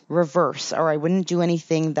not reverse, or I wouldn't do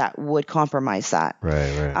anything that would compromise that.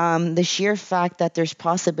 Right. The sheer fact that there's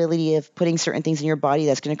possibility of putting certain things in your body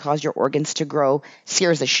that's going to cause your organs to grow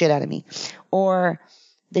scares the shit out of me. Or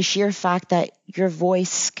the sheer fact that your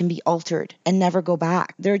voice can be altered and never go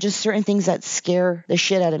back. There are just certain things that scare the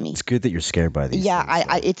shit out of me. It's good that you're scared by these Yeah,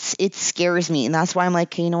 things. it scares me, and that's why I'm like,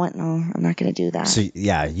 okay, you know what? No, I'm not gonna do that. So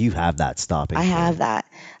yeah, you have that stopping. I have that.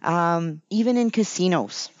 Even in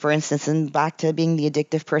casinos, for instance, and back to being the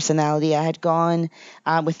addictive personality, I had gone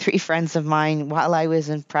with 3 friends of mine while I was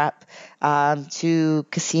in prep to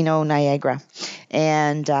Casino Niagara.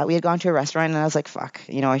 And we had gone to a restaurant, and I was like, fuck,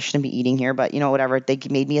 I shouldn't be eating here, but whatever. They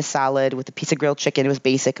made me a salad with a piece of grilled chicken. It was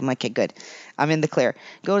basic. I'm like, okay, good. I'm in the clear.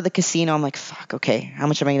 Go to the casino. I'm like, fuck, okay, how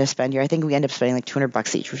much am I going to spend here? I think we end up spending like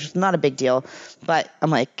 $200 each, which is not a big deal. But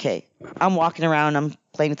I'm like, okay, I'm walking around. I'm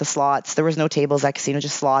playing with the slots. There was no tables at casino,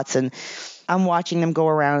 just slots. And I'm watching them go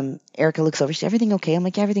around. Erica looks over. She said, everything okay? I'm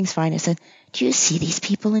like, yeah, everything's fine. I said, do you see these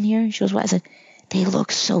people in here? She goes, what? I said, they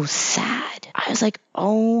look so sad. I was like,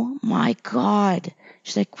 oh my God.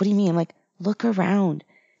 She's like, what do you mean? I'm like, look around.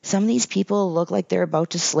 Some of these people look like they're about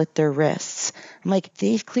to slit their wrists. I'm like,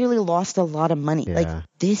 they've clearly lost a lot of money. Yeah. Like,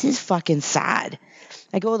 this is fucking sad.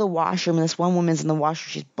 I go to the washroom, and this one woman's in the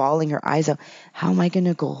washroom. She's bawling her eyes out. How am I going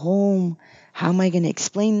to go home? How am I going to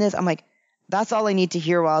explain this? I'm like, that's all I need to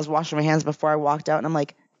hear while I was washing my hands before I walked out. And I'm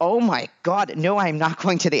like, oh my God, no, I'm not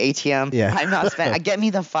going to the ATM. Yeah. I'm not spending. Get me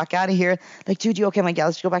the fuck out of here. Like, dude, you okay? I'm like, yeah,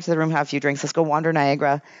 let's go back to the room, have a few drinks. Let's go wander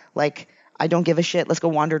Niagara. Like, I don't give a shit. Let's go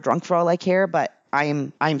wander drunk for all I care. But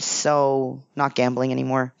I'm so not gambling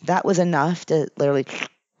anymore. That was enough to literally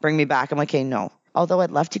bring me back. I'm like, okay, no. Although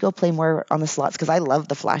I'd love to go play more on the slots because I love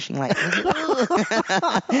the flashing lights.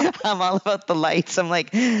 I'm all about the lights. I'm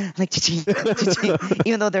like, cha-ching, cha-ching.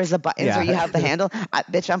 Even though there's the buttons where you have the handle.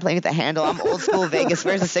 Bitch, I'm playing with the handle. I'm old school Vegas.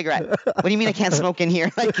 Where's the cigarette? What do you mean I can't smoke in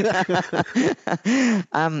here? Like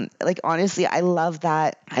honestly, I love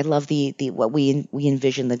that. I love the what we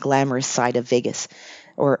envision, the glamorous side of Vegas.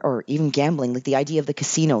 Or even gambling, like the idea of the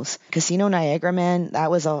casinos. Casino Niagara, man,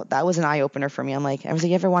 that was an eye opener for me. I was like,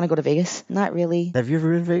 you ever want to go to Vegas? Not really. Have you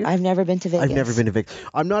ever been to Vegas? I've never been to Vegas. I've never been to Vegas.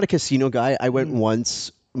 I'm not a casino guy. I went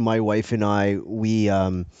once. My wife and I, we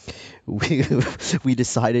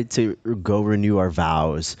decided to go renew our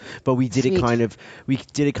vows, but we did it kind of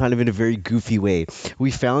in a very goofy way. We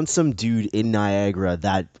found some dude in Niagara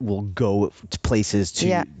that will go to places to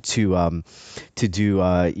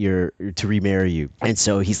remarry you. And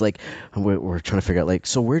so he's like, we're trying to figure out like,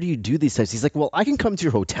 so where do you do these types? He's like, well, I can come to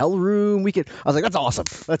your hotel room. I was like, that's awesome.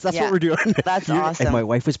 That's what we're doing. That's awesome. And my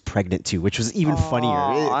wife was pregnant too, which was even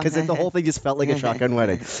funnier because the whole thing just felt like a shotgun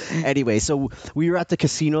wedding. Anyway, so we were at the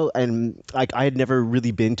casino, and like I had never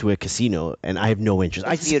really been to a casino, and I have no interest.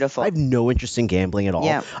 It's beautiful. I have no interest in gambling at all.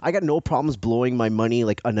 Yeah. I got no problems blowing my money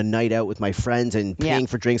like on a night out with my friends and paying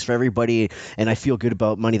for drinks for everybody, and I feel good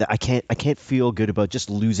about money. That I can't feel good about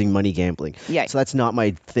just losing money gambling. Yeah. So that's not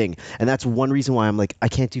my thing, and that's one reason why I'm like I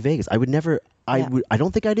can't do Vegas. I would never. I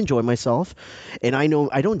don't think I'd enjoy myself, and I know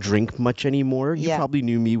I don't drink much anymore. You probably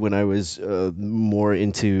knew me when I was more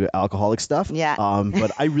into alcoholic stuff. Yeah.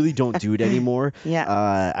 But I really don't do it anymore.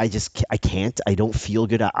 Yeah. I can't. I don't feel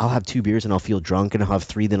good. I'll have 2 beers and I'll feel drunk, and I'll have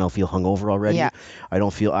 3, then I'll feel hungover already. Yeah. I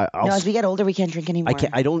don't feel. No, as we get older, we can't drink anymore.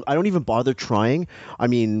 I don't even bother trying. I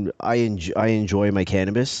mean, I enjoy my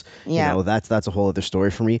cannabis. Yeah. That's a whole other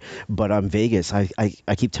story for me. But Vegas, I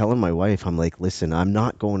keep telling my wife, I'm like, listen, I'm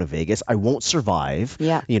not going to Vegas. I won't survive.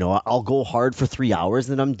 Yeah. I'll go hard for 3 hours,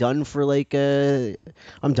 then I'm done for like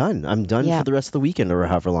I'm done for the rest of the weekend or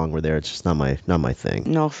however long we're there. It's just not my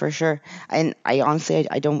thing. No, for sure. And I honestly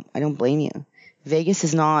I don't blame you. Vegas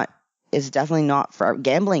is definitely not for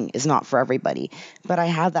gambling is not for everybody. But I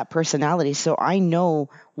have that personality, so I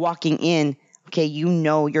know walking in, okay,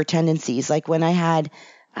 your tendencies. Like when I had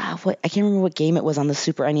I can't remember what game it was on the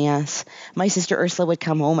Super NES. My sister Ursula would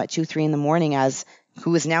come home at 2-3 in the morning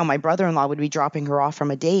who is now my brother-in-law would be dropping her off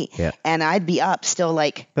from a date. Yeah. And I'd be up still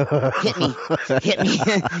like, hit me.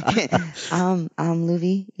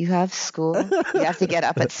 Luvi, you have school. You have to get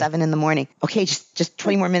up at 7 in the morning. Okay, just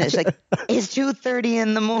 20 more minutes. Like, it's 2:30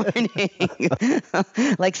 in the morning.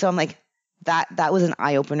 Like, so I'm like, that was an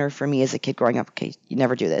eye opener for me as a kid growing up. Okay, you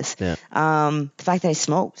never do this. Yeah. The fact that I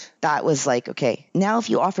smoked, that was like, okay, now if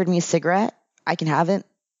you offered me a cigarette, I can have it.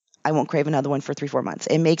 I won't crave another one for 3-4 months.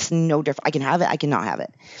 It makes no difference. I can have it. I cannot have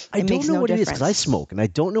it. I don't know what it is because I smoke, and I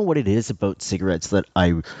don't know what it is about cigarettes that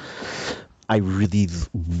I really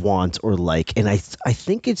want or like. And I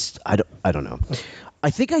think it's I don't know.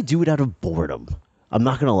 I think I do it out of boredom. I'm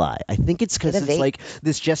not gonna lie. I think it's because Get a it's vape. like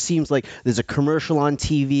this just seems like there's a commercial on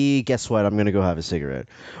TV. Guess what? I'm gonna go have a cigarette,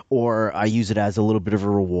 or I use it as a little bit of a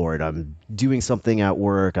reward. I'm doing something at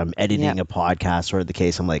work. I'm editing Yeah. a podcast, or the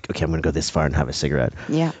case. I'm like, okay, I'm gonna go this far and have a cigarette.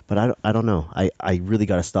 Yeah. But I don't know. I really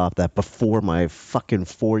gotta stop that before my fucking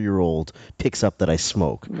 4-year-old picks up that I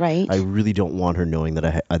smoke. Right. I really don't want her knowing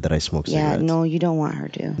that I smoke Yeah, cigarettes. no, you don't want her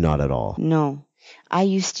to. Not at all. No. I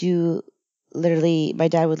used to literally, my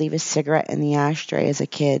dad would leave a cigarette in the ashtray as a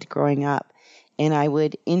kid growing up, and I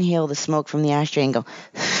would inhale the smoke from the ashtray and go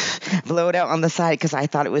blow it out on the side because I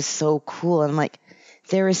thought it was so cool. And I'm like,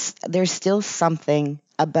 there's still something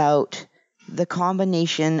about the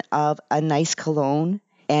combination of a nice cologne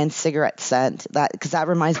and cigarette scent because that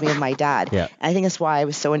reminds me of my dad. Yeah. And I think that's why I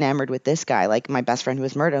was so enamored with this guy, like my best friend who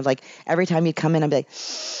was murdered. I was like, every time he'd come in, I'd be like,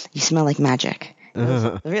 you smell like magic. He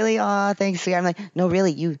goes, really? Oh, thanks. I'm like, no,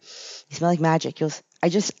 really, you smell like magic. He goes, I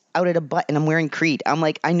just outed a butt and I'm wearing Creed. I'm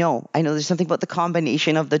like, I know there's something about the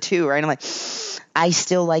combination of the two, right? I'm like, I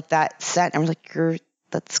still like that scent. I was like,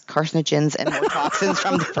 that's carcinogens and more toxins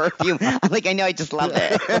from the perfume. I'm like, I know, I just love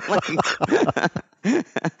it. Can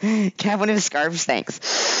I have one of his scarves?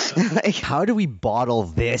 Thanks. Like, How do we bottle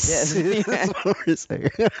this? Yes. That's what we're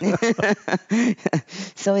saying.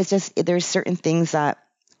 so it's just, there's certain things that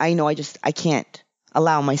I know I can't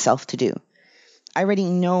allow myself to do. I already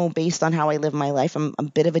know based on how I live my life, I'm a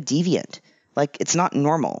bit of a deviant. Like, it's not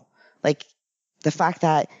normal. Like, the fact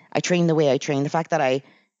that I trained the way I trained, the fact that I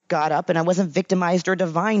got up and I wasn't victimized or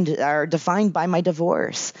defined by my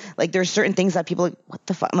divorce. Like, there's certain things that people are like, what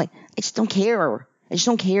the fuck? I'm like, I just don't care. I just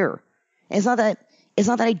don't care. And it's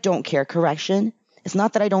not that I don't care. Correction. It's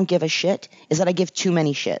not that I don't give a shit. It's that I give too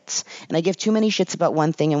many shits. And I give too many shits about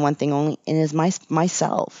one thing and one thing only, and it is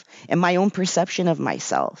myself and my own perception of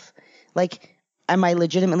myself. Like, am I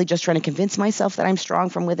legitimately just trying to convince myself that I'm strong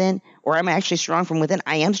from within, or am I actually strong from within?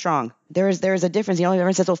 I am strong. There's a difference. You know,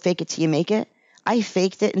 everyone says, oh, fake it till you make it. I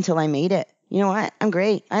faked it until I made it. You know what? I'm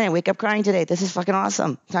great. I didn't wake up crying today. This is fucking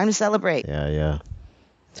awesome. Time to celebrate. Yeah.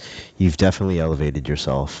 You've definitely elevated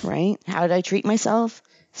yourself. Right? How did I treat myself?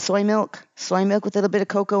 Soy milk with a little bit of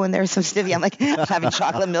cocoa in there, some stevia. I'm like, I'm having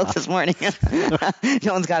chocolate milk this morning.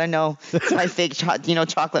 No one's got to know. It's my fake,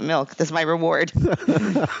 chocolate milk. That's my reward.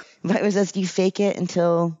 But it was just, you fake it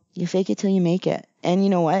till you make it. And you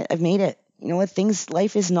know what? I've made it. You know what?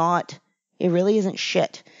 Life is not, it really isn't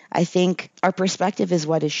shit. I think our perspective is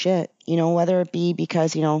what is shit. You know, whether it be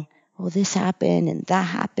because, this happened and that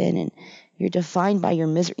happened and you're defined by your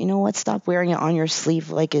misery. You know what? Stop wearing it on your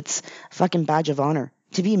sleeve like it's a fucking badge of honor.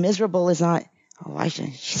 To be miserable is not,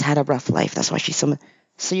 she's had a rough life. That's why she's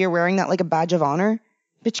so you're wearing that like a badge of honor?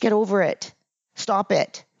 Bitch, get over it. Stop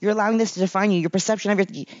it. You're allowing this to define you. Your perception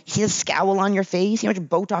of you see a scowl on your face? You know how much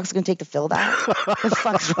Botox is going to take to fill that? What the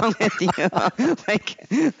fuck's wrong with you?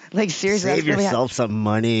 like seriously. Save yourself some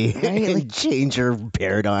money Right? and Like, change your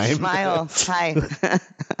paradigm. smile. Hi.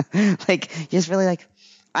 Like, you just really like,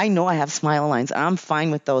 I know I have smile lines. I'm fine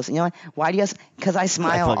with those. And you know what? Why do you? Because I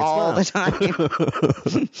smile all the time.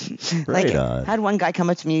 Right like, on. I had one guy come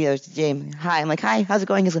up to me the other day. Hi. I'm like, hi, how's it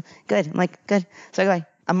going? He's like, good. I'm like, good. So I go,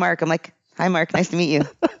 I'm Mark. I'm like, hi, Mark. Nice to meet you.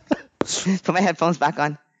 Put my headphones back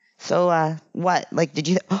on. So, what? Like, did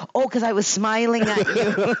you? Oh, because I was smiling at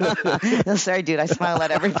you. No, sorry, dude. I smile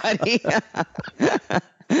at everybody.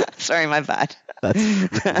 Sorry, my bad.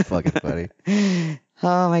 That's fucking funny.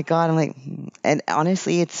 Oh my God. I'm like, and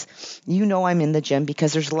honestly, I'm in the gym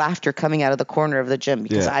because there's laughter coming out of the corner of the gym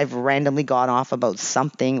because I've randomly gone off about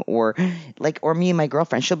something or me and my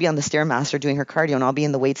girlfriend, she'll be on the Stairmaster doing her cardio and I'll be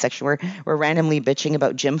in the weight section where we're randomly bitching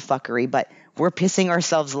about gym fuckery, but we're pissing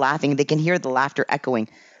ourselves laughing. They can hear the laughter echoing.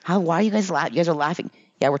 Why are you guys laughing? You guys are laughing.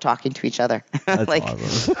 Yeah, we're talking to each other. That's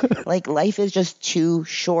awesome. Like life is just too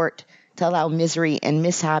short to allow misery and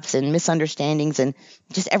mishaps and misunderstandings and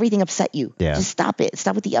just everything upset you. Yeah. Just stop it.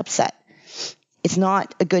 Stop with the upset. It's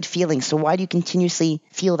not a good feeling. So why do you continuously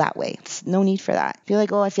feel that way? It's no need for that. Feel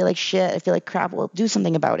like, I feel like shit. I feel like crap. Well, do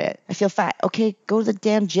something about it. I feel fat. Okay, go to the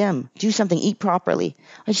damn gym. Do something. Eat properly.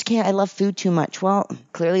 I just can't. I love food too much. Well,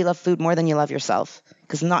 clearly you love food more than you love yourself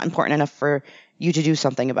because it's not important enough for you to do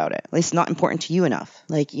something about it. At least not important to you enough.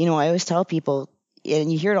 Like, I always tell people,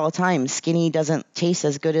 and you hear it all the time, skinny doesn't taste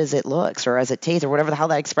as good as it looks or as it tastes or whatever the hell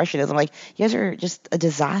that expression is. I'm like, you guys are just a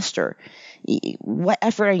disaster. What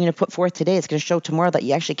effort are you going to put forth today? It's going to show tomorrow that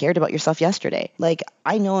you actually cared about yourself yesterday. Like,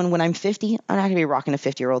 I know, and when I'm 50, I'm not going to be rocking a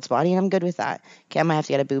 50-year-old's body, and I'm good with that. Okay, I might have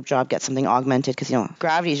to get a boob job, get something augmented, because,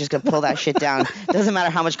 gravity is just going to pull that shit down. Doesn't matter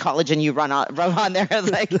how much collagen you rub on there.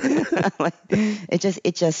 It's like,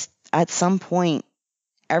 it just, at some point,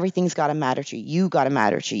 Everything's got to matter to you. You got to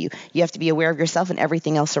matter to you. You have to be aware of yourself and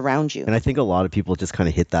everything else around you. And I think a lot of people just kind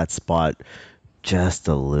of hit that spot just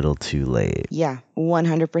a little too late. Yeah,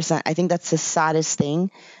 100%. I think that's the saddest thing.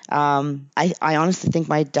 I honestly think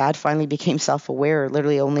my dad finally became self-aware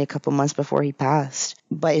literally only a couple months before he passed.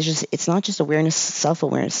 But it's not just awareness,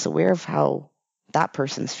 self-awareness, it's aware of how that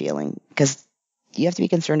person's feeling. Because you have to be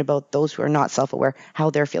concerned about those who are not self-aware, how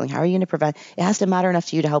they're feeling. How are you going to prevent? It has to matter enough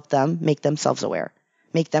to you to help them make themselves aware,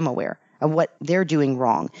 make them aware of what they're doing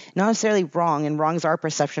wrong. Not necessarily wrong, and wrong is our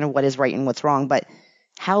perception of what is right and what's wrong, but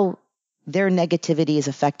how their negativity is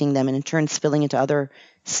affecting them and in turn spilling into other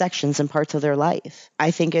sections and parts of their life.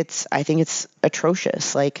 I think it's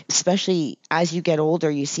atrocious. Like, especially as you get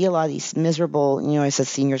older, you see a lot of these miserable, I said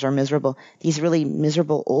seniors are miserable, these really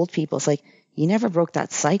miserable old people. It's like, you never broke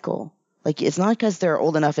that cycle. Like, it's not because they're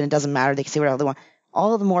old enough and it doesn't matter. They can say whatever they want.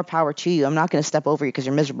 All the more power to you. I'm not going to step over you because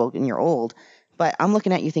you're miserable and you're old. But I'm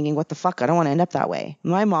looking at you thinking, what the fuck? I don't want to end up that way.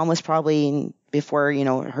 My mom was probably, before,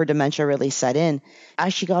 her dementia really set in,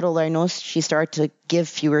 as she got older, I noticed she started to give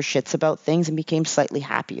fewer shits about things and became slightly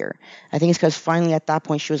happier. I think it's because finally at that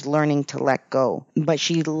point she was learning to let go. But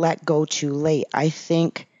she let go too late. I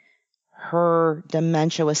think her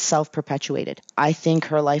dementia was self-perpetuated. I think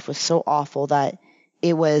her life was so awful that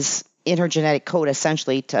it was in her genetic code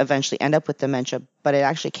essentially to eventually end up with dementia, but it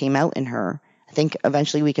actually came out in her. I think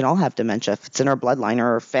eventually we can all have dementia if it's in our bloodline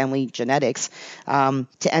or our family genetics, to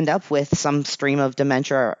end up with some stream of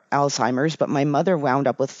dementia or Alzheimer's. But my mother wound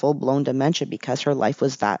up with full-blown dementia because her life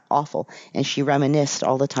was that awful. And she reminisced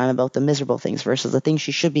all the time about the miserable things versus the things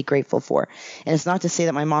she should be grateful for. And it's not to say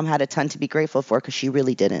that my mom had a ton to be grateful for, because she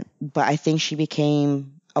really didn't. But I think she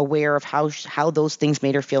became aware of how those things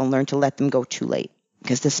made her feel and learned to let them go too late.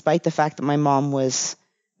 Because despite the fact that my mom was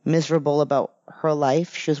miserable about her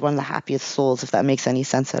life, she was one of the happiest souls, if that makes any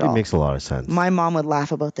sense at all. It makes a lot of sense. My mom would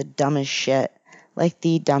laugh about the dumbest shit. Like,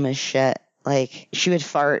 the dumbest shit. Like, she would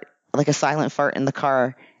fart, like a silent fart in the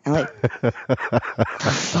car. And like, what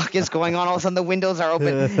the fuck is going on? All of a sudden the windows are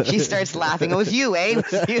open. She starts laughing. It was you, eh?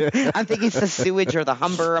 It was you. I'm thinking it's the sewage or the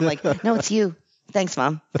Humber. I'm like, no, it's you. Thanks,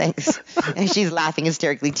 Mom. Thanks. And she's laughing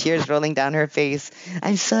hysterically, tears rolling down her face.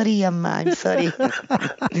 I'm sorry, Amma. I'm sorry.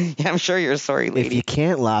 Yeah, I'm sure you're sorry, lady. If you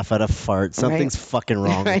can't laugh at a fart, something's fucking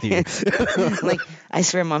wrong with you. Like, I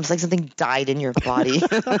swear, Mom, it's like something died in your body.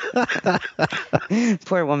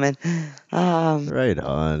 Poor woman. Right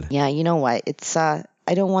on. Yeah, you know what? It's I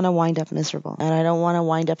don't want to wind up miserable, and I don't want to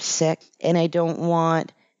wind up sick, and I don't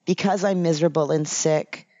want, because I'm miserable and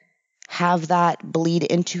sick, have that bleed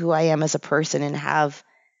into who I am as a person and have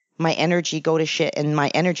my energy go to shit and my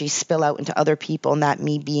energy spill out into other people, and that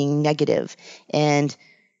me being negative. And,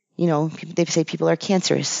 they say people are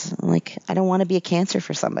cancerous. I'm like, I don't want to be a cancer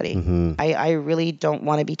for somebody. Mm-hmm. I really don't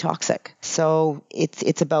want to be toxic. So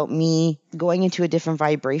it's about me going into a different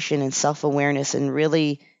vibration and self-awareness and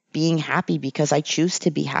really being happy because I choose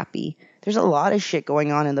to be happy. There's a lot of shit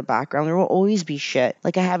going on in the background. There will always be shit.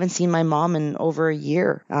 Like, I haven't seen my mom in over a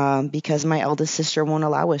year because my eldest sister won't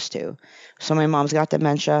allow us to. So my mom's got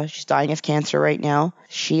dementia. She's dying of cancer right now.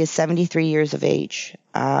 She is 73 years of age.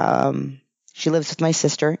 She lives with my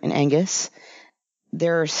sister in Angus.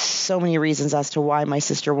 There are so many reasons as to why my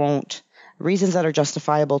sister won't. Reasons that are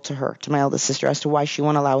justifiable to her, to my eldest sister, as to why she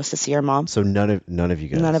won't allow us to see our mom. So none of you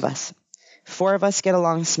guys? None of us. 4 of us get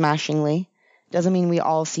along smashingly. Doesn't mean we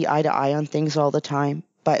all see eye to eye on things all the time,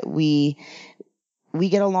 but we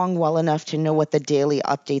get along well enough to know what the daily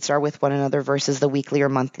updates are with one another versus the weekly or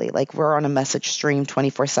monthly. Like, we're on a message stream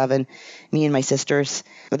 24/7, me and my sisters.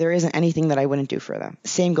 But there isn't anything that I wouldn't do for them.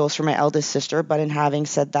 Same goes for my eldest sister, but in having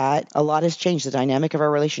said that, a lot has changed. The dynamic of our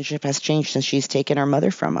relationship has changed since she's taken our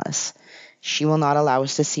mother from us. She will not allow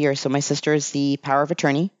us to see her. So my sister is the power of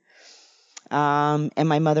attorney, and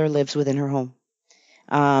my mother lives within her home.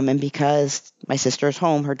 And because my sister's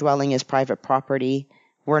home, her dwelling is private property,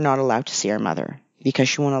 we're not allowed to see our mother because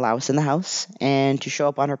she won't allow us in the house. And to show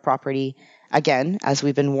up on her property, again, as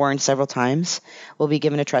we've been warned several times, we'll be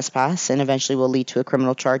given a trespass and eventually will lead to a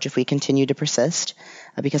criminal charge if we continue to persist,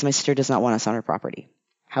 because my sister does not want us on her property.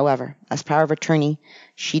 However, as power of attorney,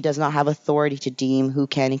 she does not have authority to deem who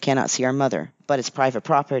can and cannot see our mother, but it's private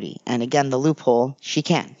property. And again, the loophole, she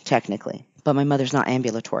can, technically. But my mother's not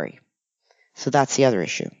ambulatory. So that's the other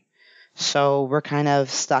issue. So we're kind of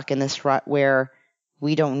stuck in this rut where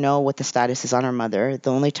we don't know what the status is on our mother.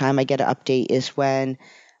 The only time I get an update is when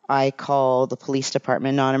I call the police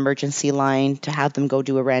department non-emergency line to have them go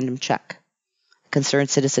do a random check, concerned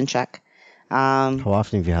citizen check. How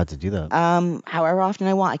often have you had to do that? However often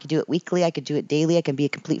I want. I could do it weekly. I could do it daily. I can be a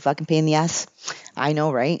complete fucking pain in the ass. I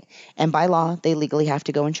know, right? And by law, they legally have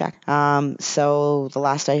to go and check. So the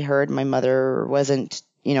last I heard, my mother wasn't,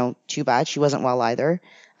 too bad. She wasn't well either.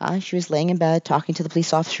 She was laying in bed talking to the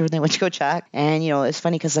police officer when they went to go check. And, it's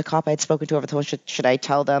funny because the cop I had spoken to over the phone, should I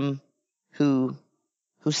tell them who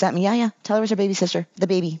sent me? Yeah. Tell her it was her baby sister. The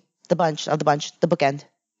baby. The bunch, the bookend.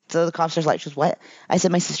 So the cops are like, she was what? I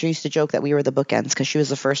said my sister used to joke that we were the bookends because she was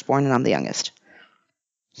the firstborn and I'm the youngest.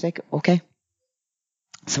 She's like, okay.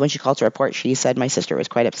 So when she called to report, she said my sister was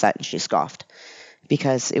quite upset and she scoffed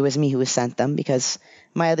because it was me who sent them, because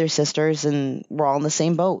my other sisters and we're all in the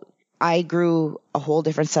same boat. I grew a whole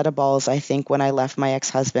different set of balls, I think, when I left my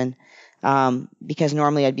ex-husband, because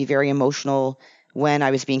normally I'd be very emotional when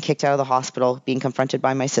I was being kicked out of the hospital, being confronted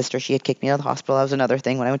by my sister. She had kicked me out of the hospital. That was another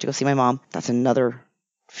thing. When I went to go see my mom, that's another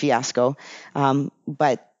fiasco.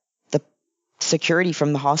 But the security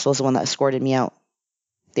from the hospital is the one that escorted me out.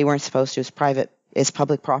 They weren't supposed to. It's private. It's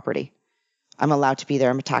public property. I'm allowed to be there.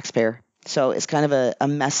 I'm a taxpayer. So it's kind of a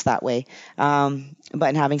mess that way. But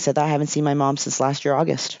in having said that, I haven't seen my mom since last year,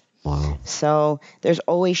 August. Wow. So there's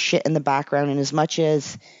always shit in the background. And as much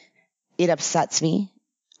as it upsets me,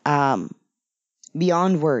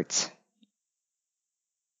 beyond words,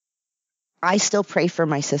 I still pray for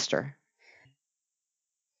my sister.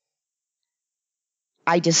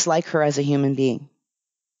 I dislike her as a human being.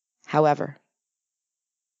 However,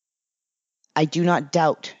 I do not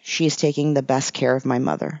doubt she is taking the best care of my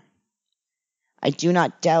mother. I do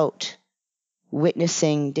not doubt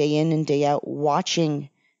witnessing day in and day out, watching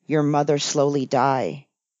your mother slowly die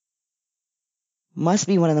must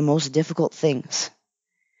be one of the most difficult things.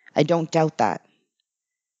 I don't doubt that.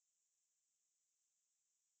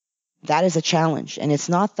 That is a challenge. And it's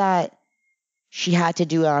not that she had to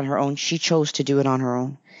do it on her own. She chose to do it on her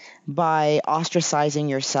own. By ostracizing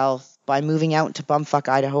yourself, by moving out to bumfuck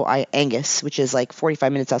Idaho, Angus, which is like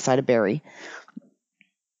 45 minutes outside of Barrie.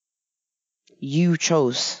 You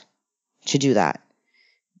chose to do that.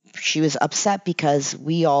 She was upset because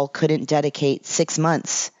we all couldn't dedicate 6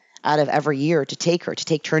 months out of every year to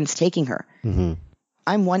take turns taking her. Mm-hmm.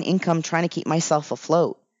 I'm one income trying to keep myself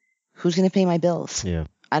afloat. Who's going to pay my bills? Yeah.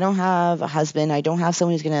 I don't have a husband. I don't have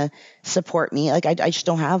someone who's going to support me. Like, I just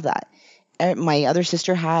don't have that. My other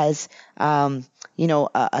sister has, a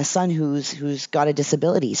son who's got a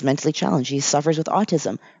disability. He's mentally challenged. He suffers with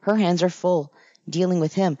autism. Her hands are full dealing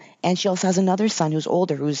with him. And she also has another son who's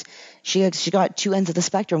older, she got two ends of the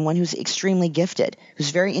spectrum. One who's extremely gifted, who's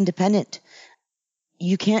very independent.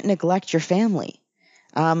 You can't neglect your family.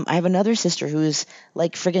 I have another sister who's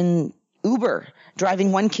like friggin' Uber,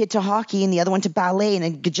 driving one kid to hockey and the other one to ballet and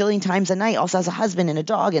a gajillion times a night, also has a husband and a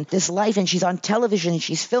dog and this life, and she's on television and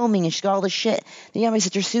she's filming and she's got all this shit. Then you have my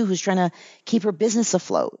sister Sue, who's trying to keep her business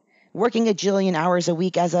afloat, working a jillion hours a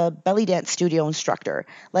week as a belly dance studio instructor.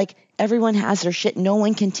 Like, everyone has their shit. No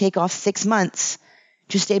one can take off 6 months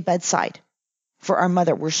to stay bedside for our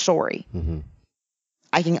mother. We're sorry. Mm-hmm.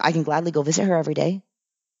 I can gladly go visit her every day.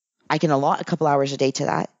 I can allot a couple hours a day to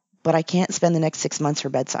that, but I can't spend the next 6 months her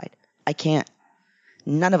bedside. I can't.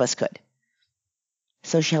 None of us could.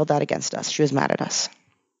 So she held that against us. She was mad at us.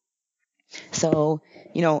 So,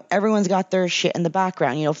 everyone's got their shit in the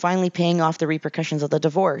background, finally paying off the repercussions of the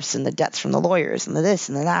divorce and the debts from the lawyers and the this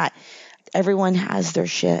and the that. Everyone has their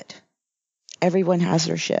shit. Everyone has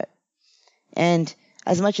their shit. And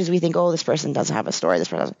as much as we think, oh, this person doesn't have a story, this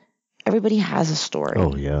person doesn't, everybody has a story.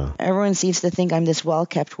 Oh, yeah. Everyone seems to think I'm this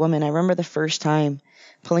well-kept woman. I remember the first time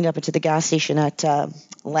pulling up into the gas station at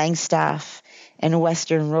Langstaff and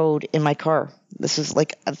Western Road in my car. This was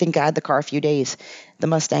I think I had the car a few days. The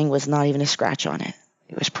Mustang was not even a scratch on it.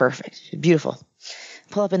 It was perfect. It was beautiful.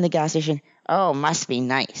 Pull up in the gas station. Oh, must be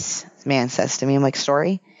nice, this man says to me. I'm like,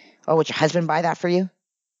 sorry? Oh, would your husband buy that for you?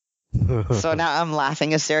 So now I'm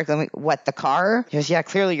laughing hysterically. I'm like, what, the car? He goes, yeah,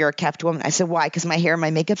 clearly you're a kept woman. I said, why? Because my hair and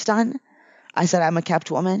my makeup's done? I said, I'm a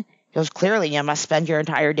kept woman. He goes, clearly you must spend your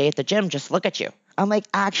entire day at the gym. Just look at you. I'm like,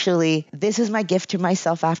 actually, this is my gift to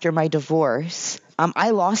myself after my divorce.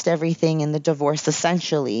 I lost everything in the divorce,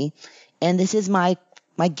 essentially. And this is my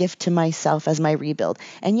gift to myself as my rebuild.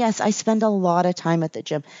 And yes, I spend a lot of time at the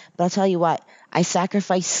gym. But I'll tell you what, I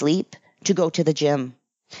sacrifice sleep to go to the gym.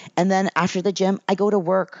 And then after the gym, I go to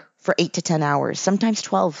work for 8 to 10 hours, sometimes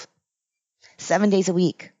 12, 7 days a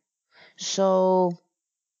week. So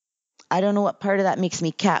I don't know what part of that makes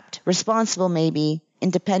me kept. Responsible, maybe.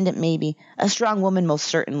 Independent, maybe. A strong woman, most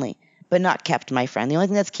certainly. But not kept, my friend. The only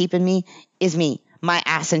thing that's keeping me is me, my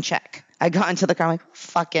ass in check. I got into the car, I'm like,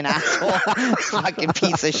 fucking asshole, fucking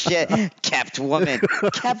piece of shit, kept woman.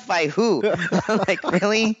 Kept by who? I'm like,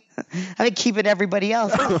 really? I've been keeping everybody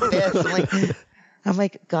else. I'm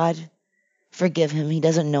like, God, Forgive him. He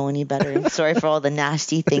doesn't know any better. I'm sorry for all the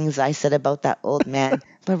nasty things I said about that old man.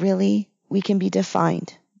 But really, we can be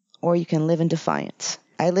defined, or you can live in defiance.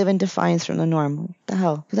 I live in defiance from the norm. What the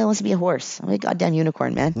hell? Who the hell wants to be a horse? I'm a goddamn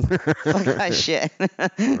unicorn, man. Fuck that shit.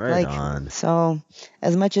 Right on. So,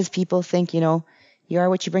 as much as people think, you are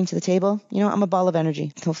what you bring to the table, I'm a ball of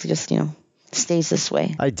energy. Hopefully just, stays this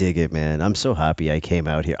way. I dig it, man. I'm so happy I came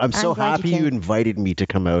out here. I'm so glad happy you you came. invited me to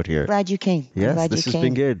come out here. Glad you came. I'm Yes, glad this you has came.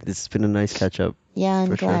 been good. This has been a nice catch up. Yeah, I'm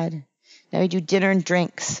for sure. glad. Now we do dinner and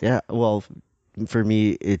drinks. Yeah, well, for me,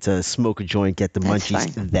 it's a smoke a joint, get the That's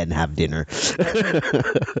munchies, fine. then have dinner.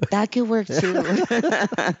 That could work too.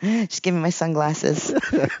 Just give me my sunglasses.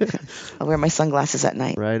 I'll wear my sunglasses at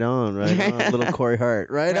night. Right on, right on. Little Corey Hart.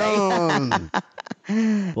 Right on.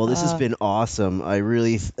 Well, this has been awesome. I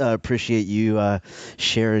really appreciate you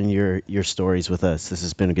sharing your stories with us. This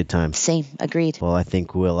has been a good time. Same. Agreed. Well, I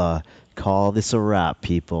think we'll call this a wrap,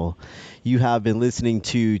 people. You have been listening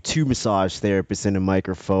to Two Massage Therapists in a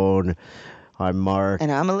Microphone. I'm Mark.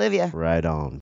 And I'm Olivia. Right on.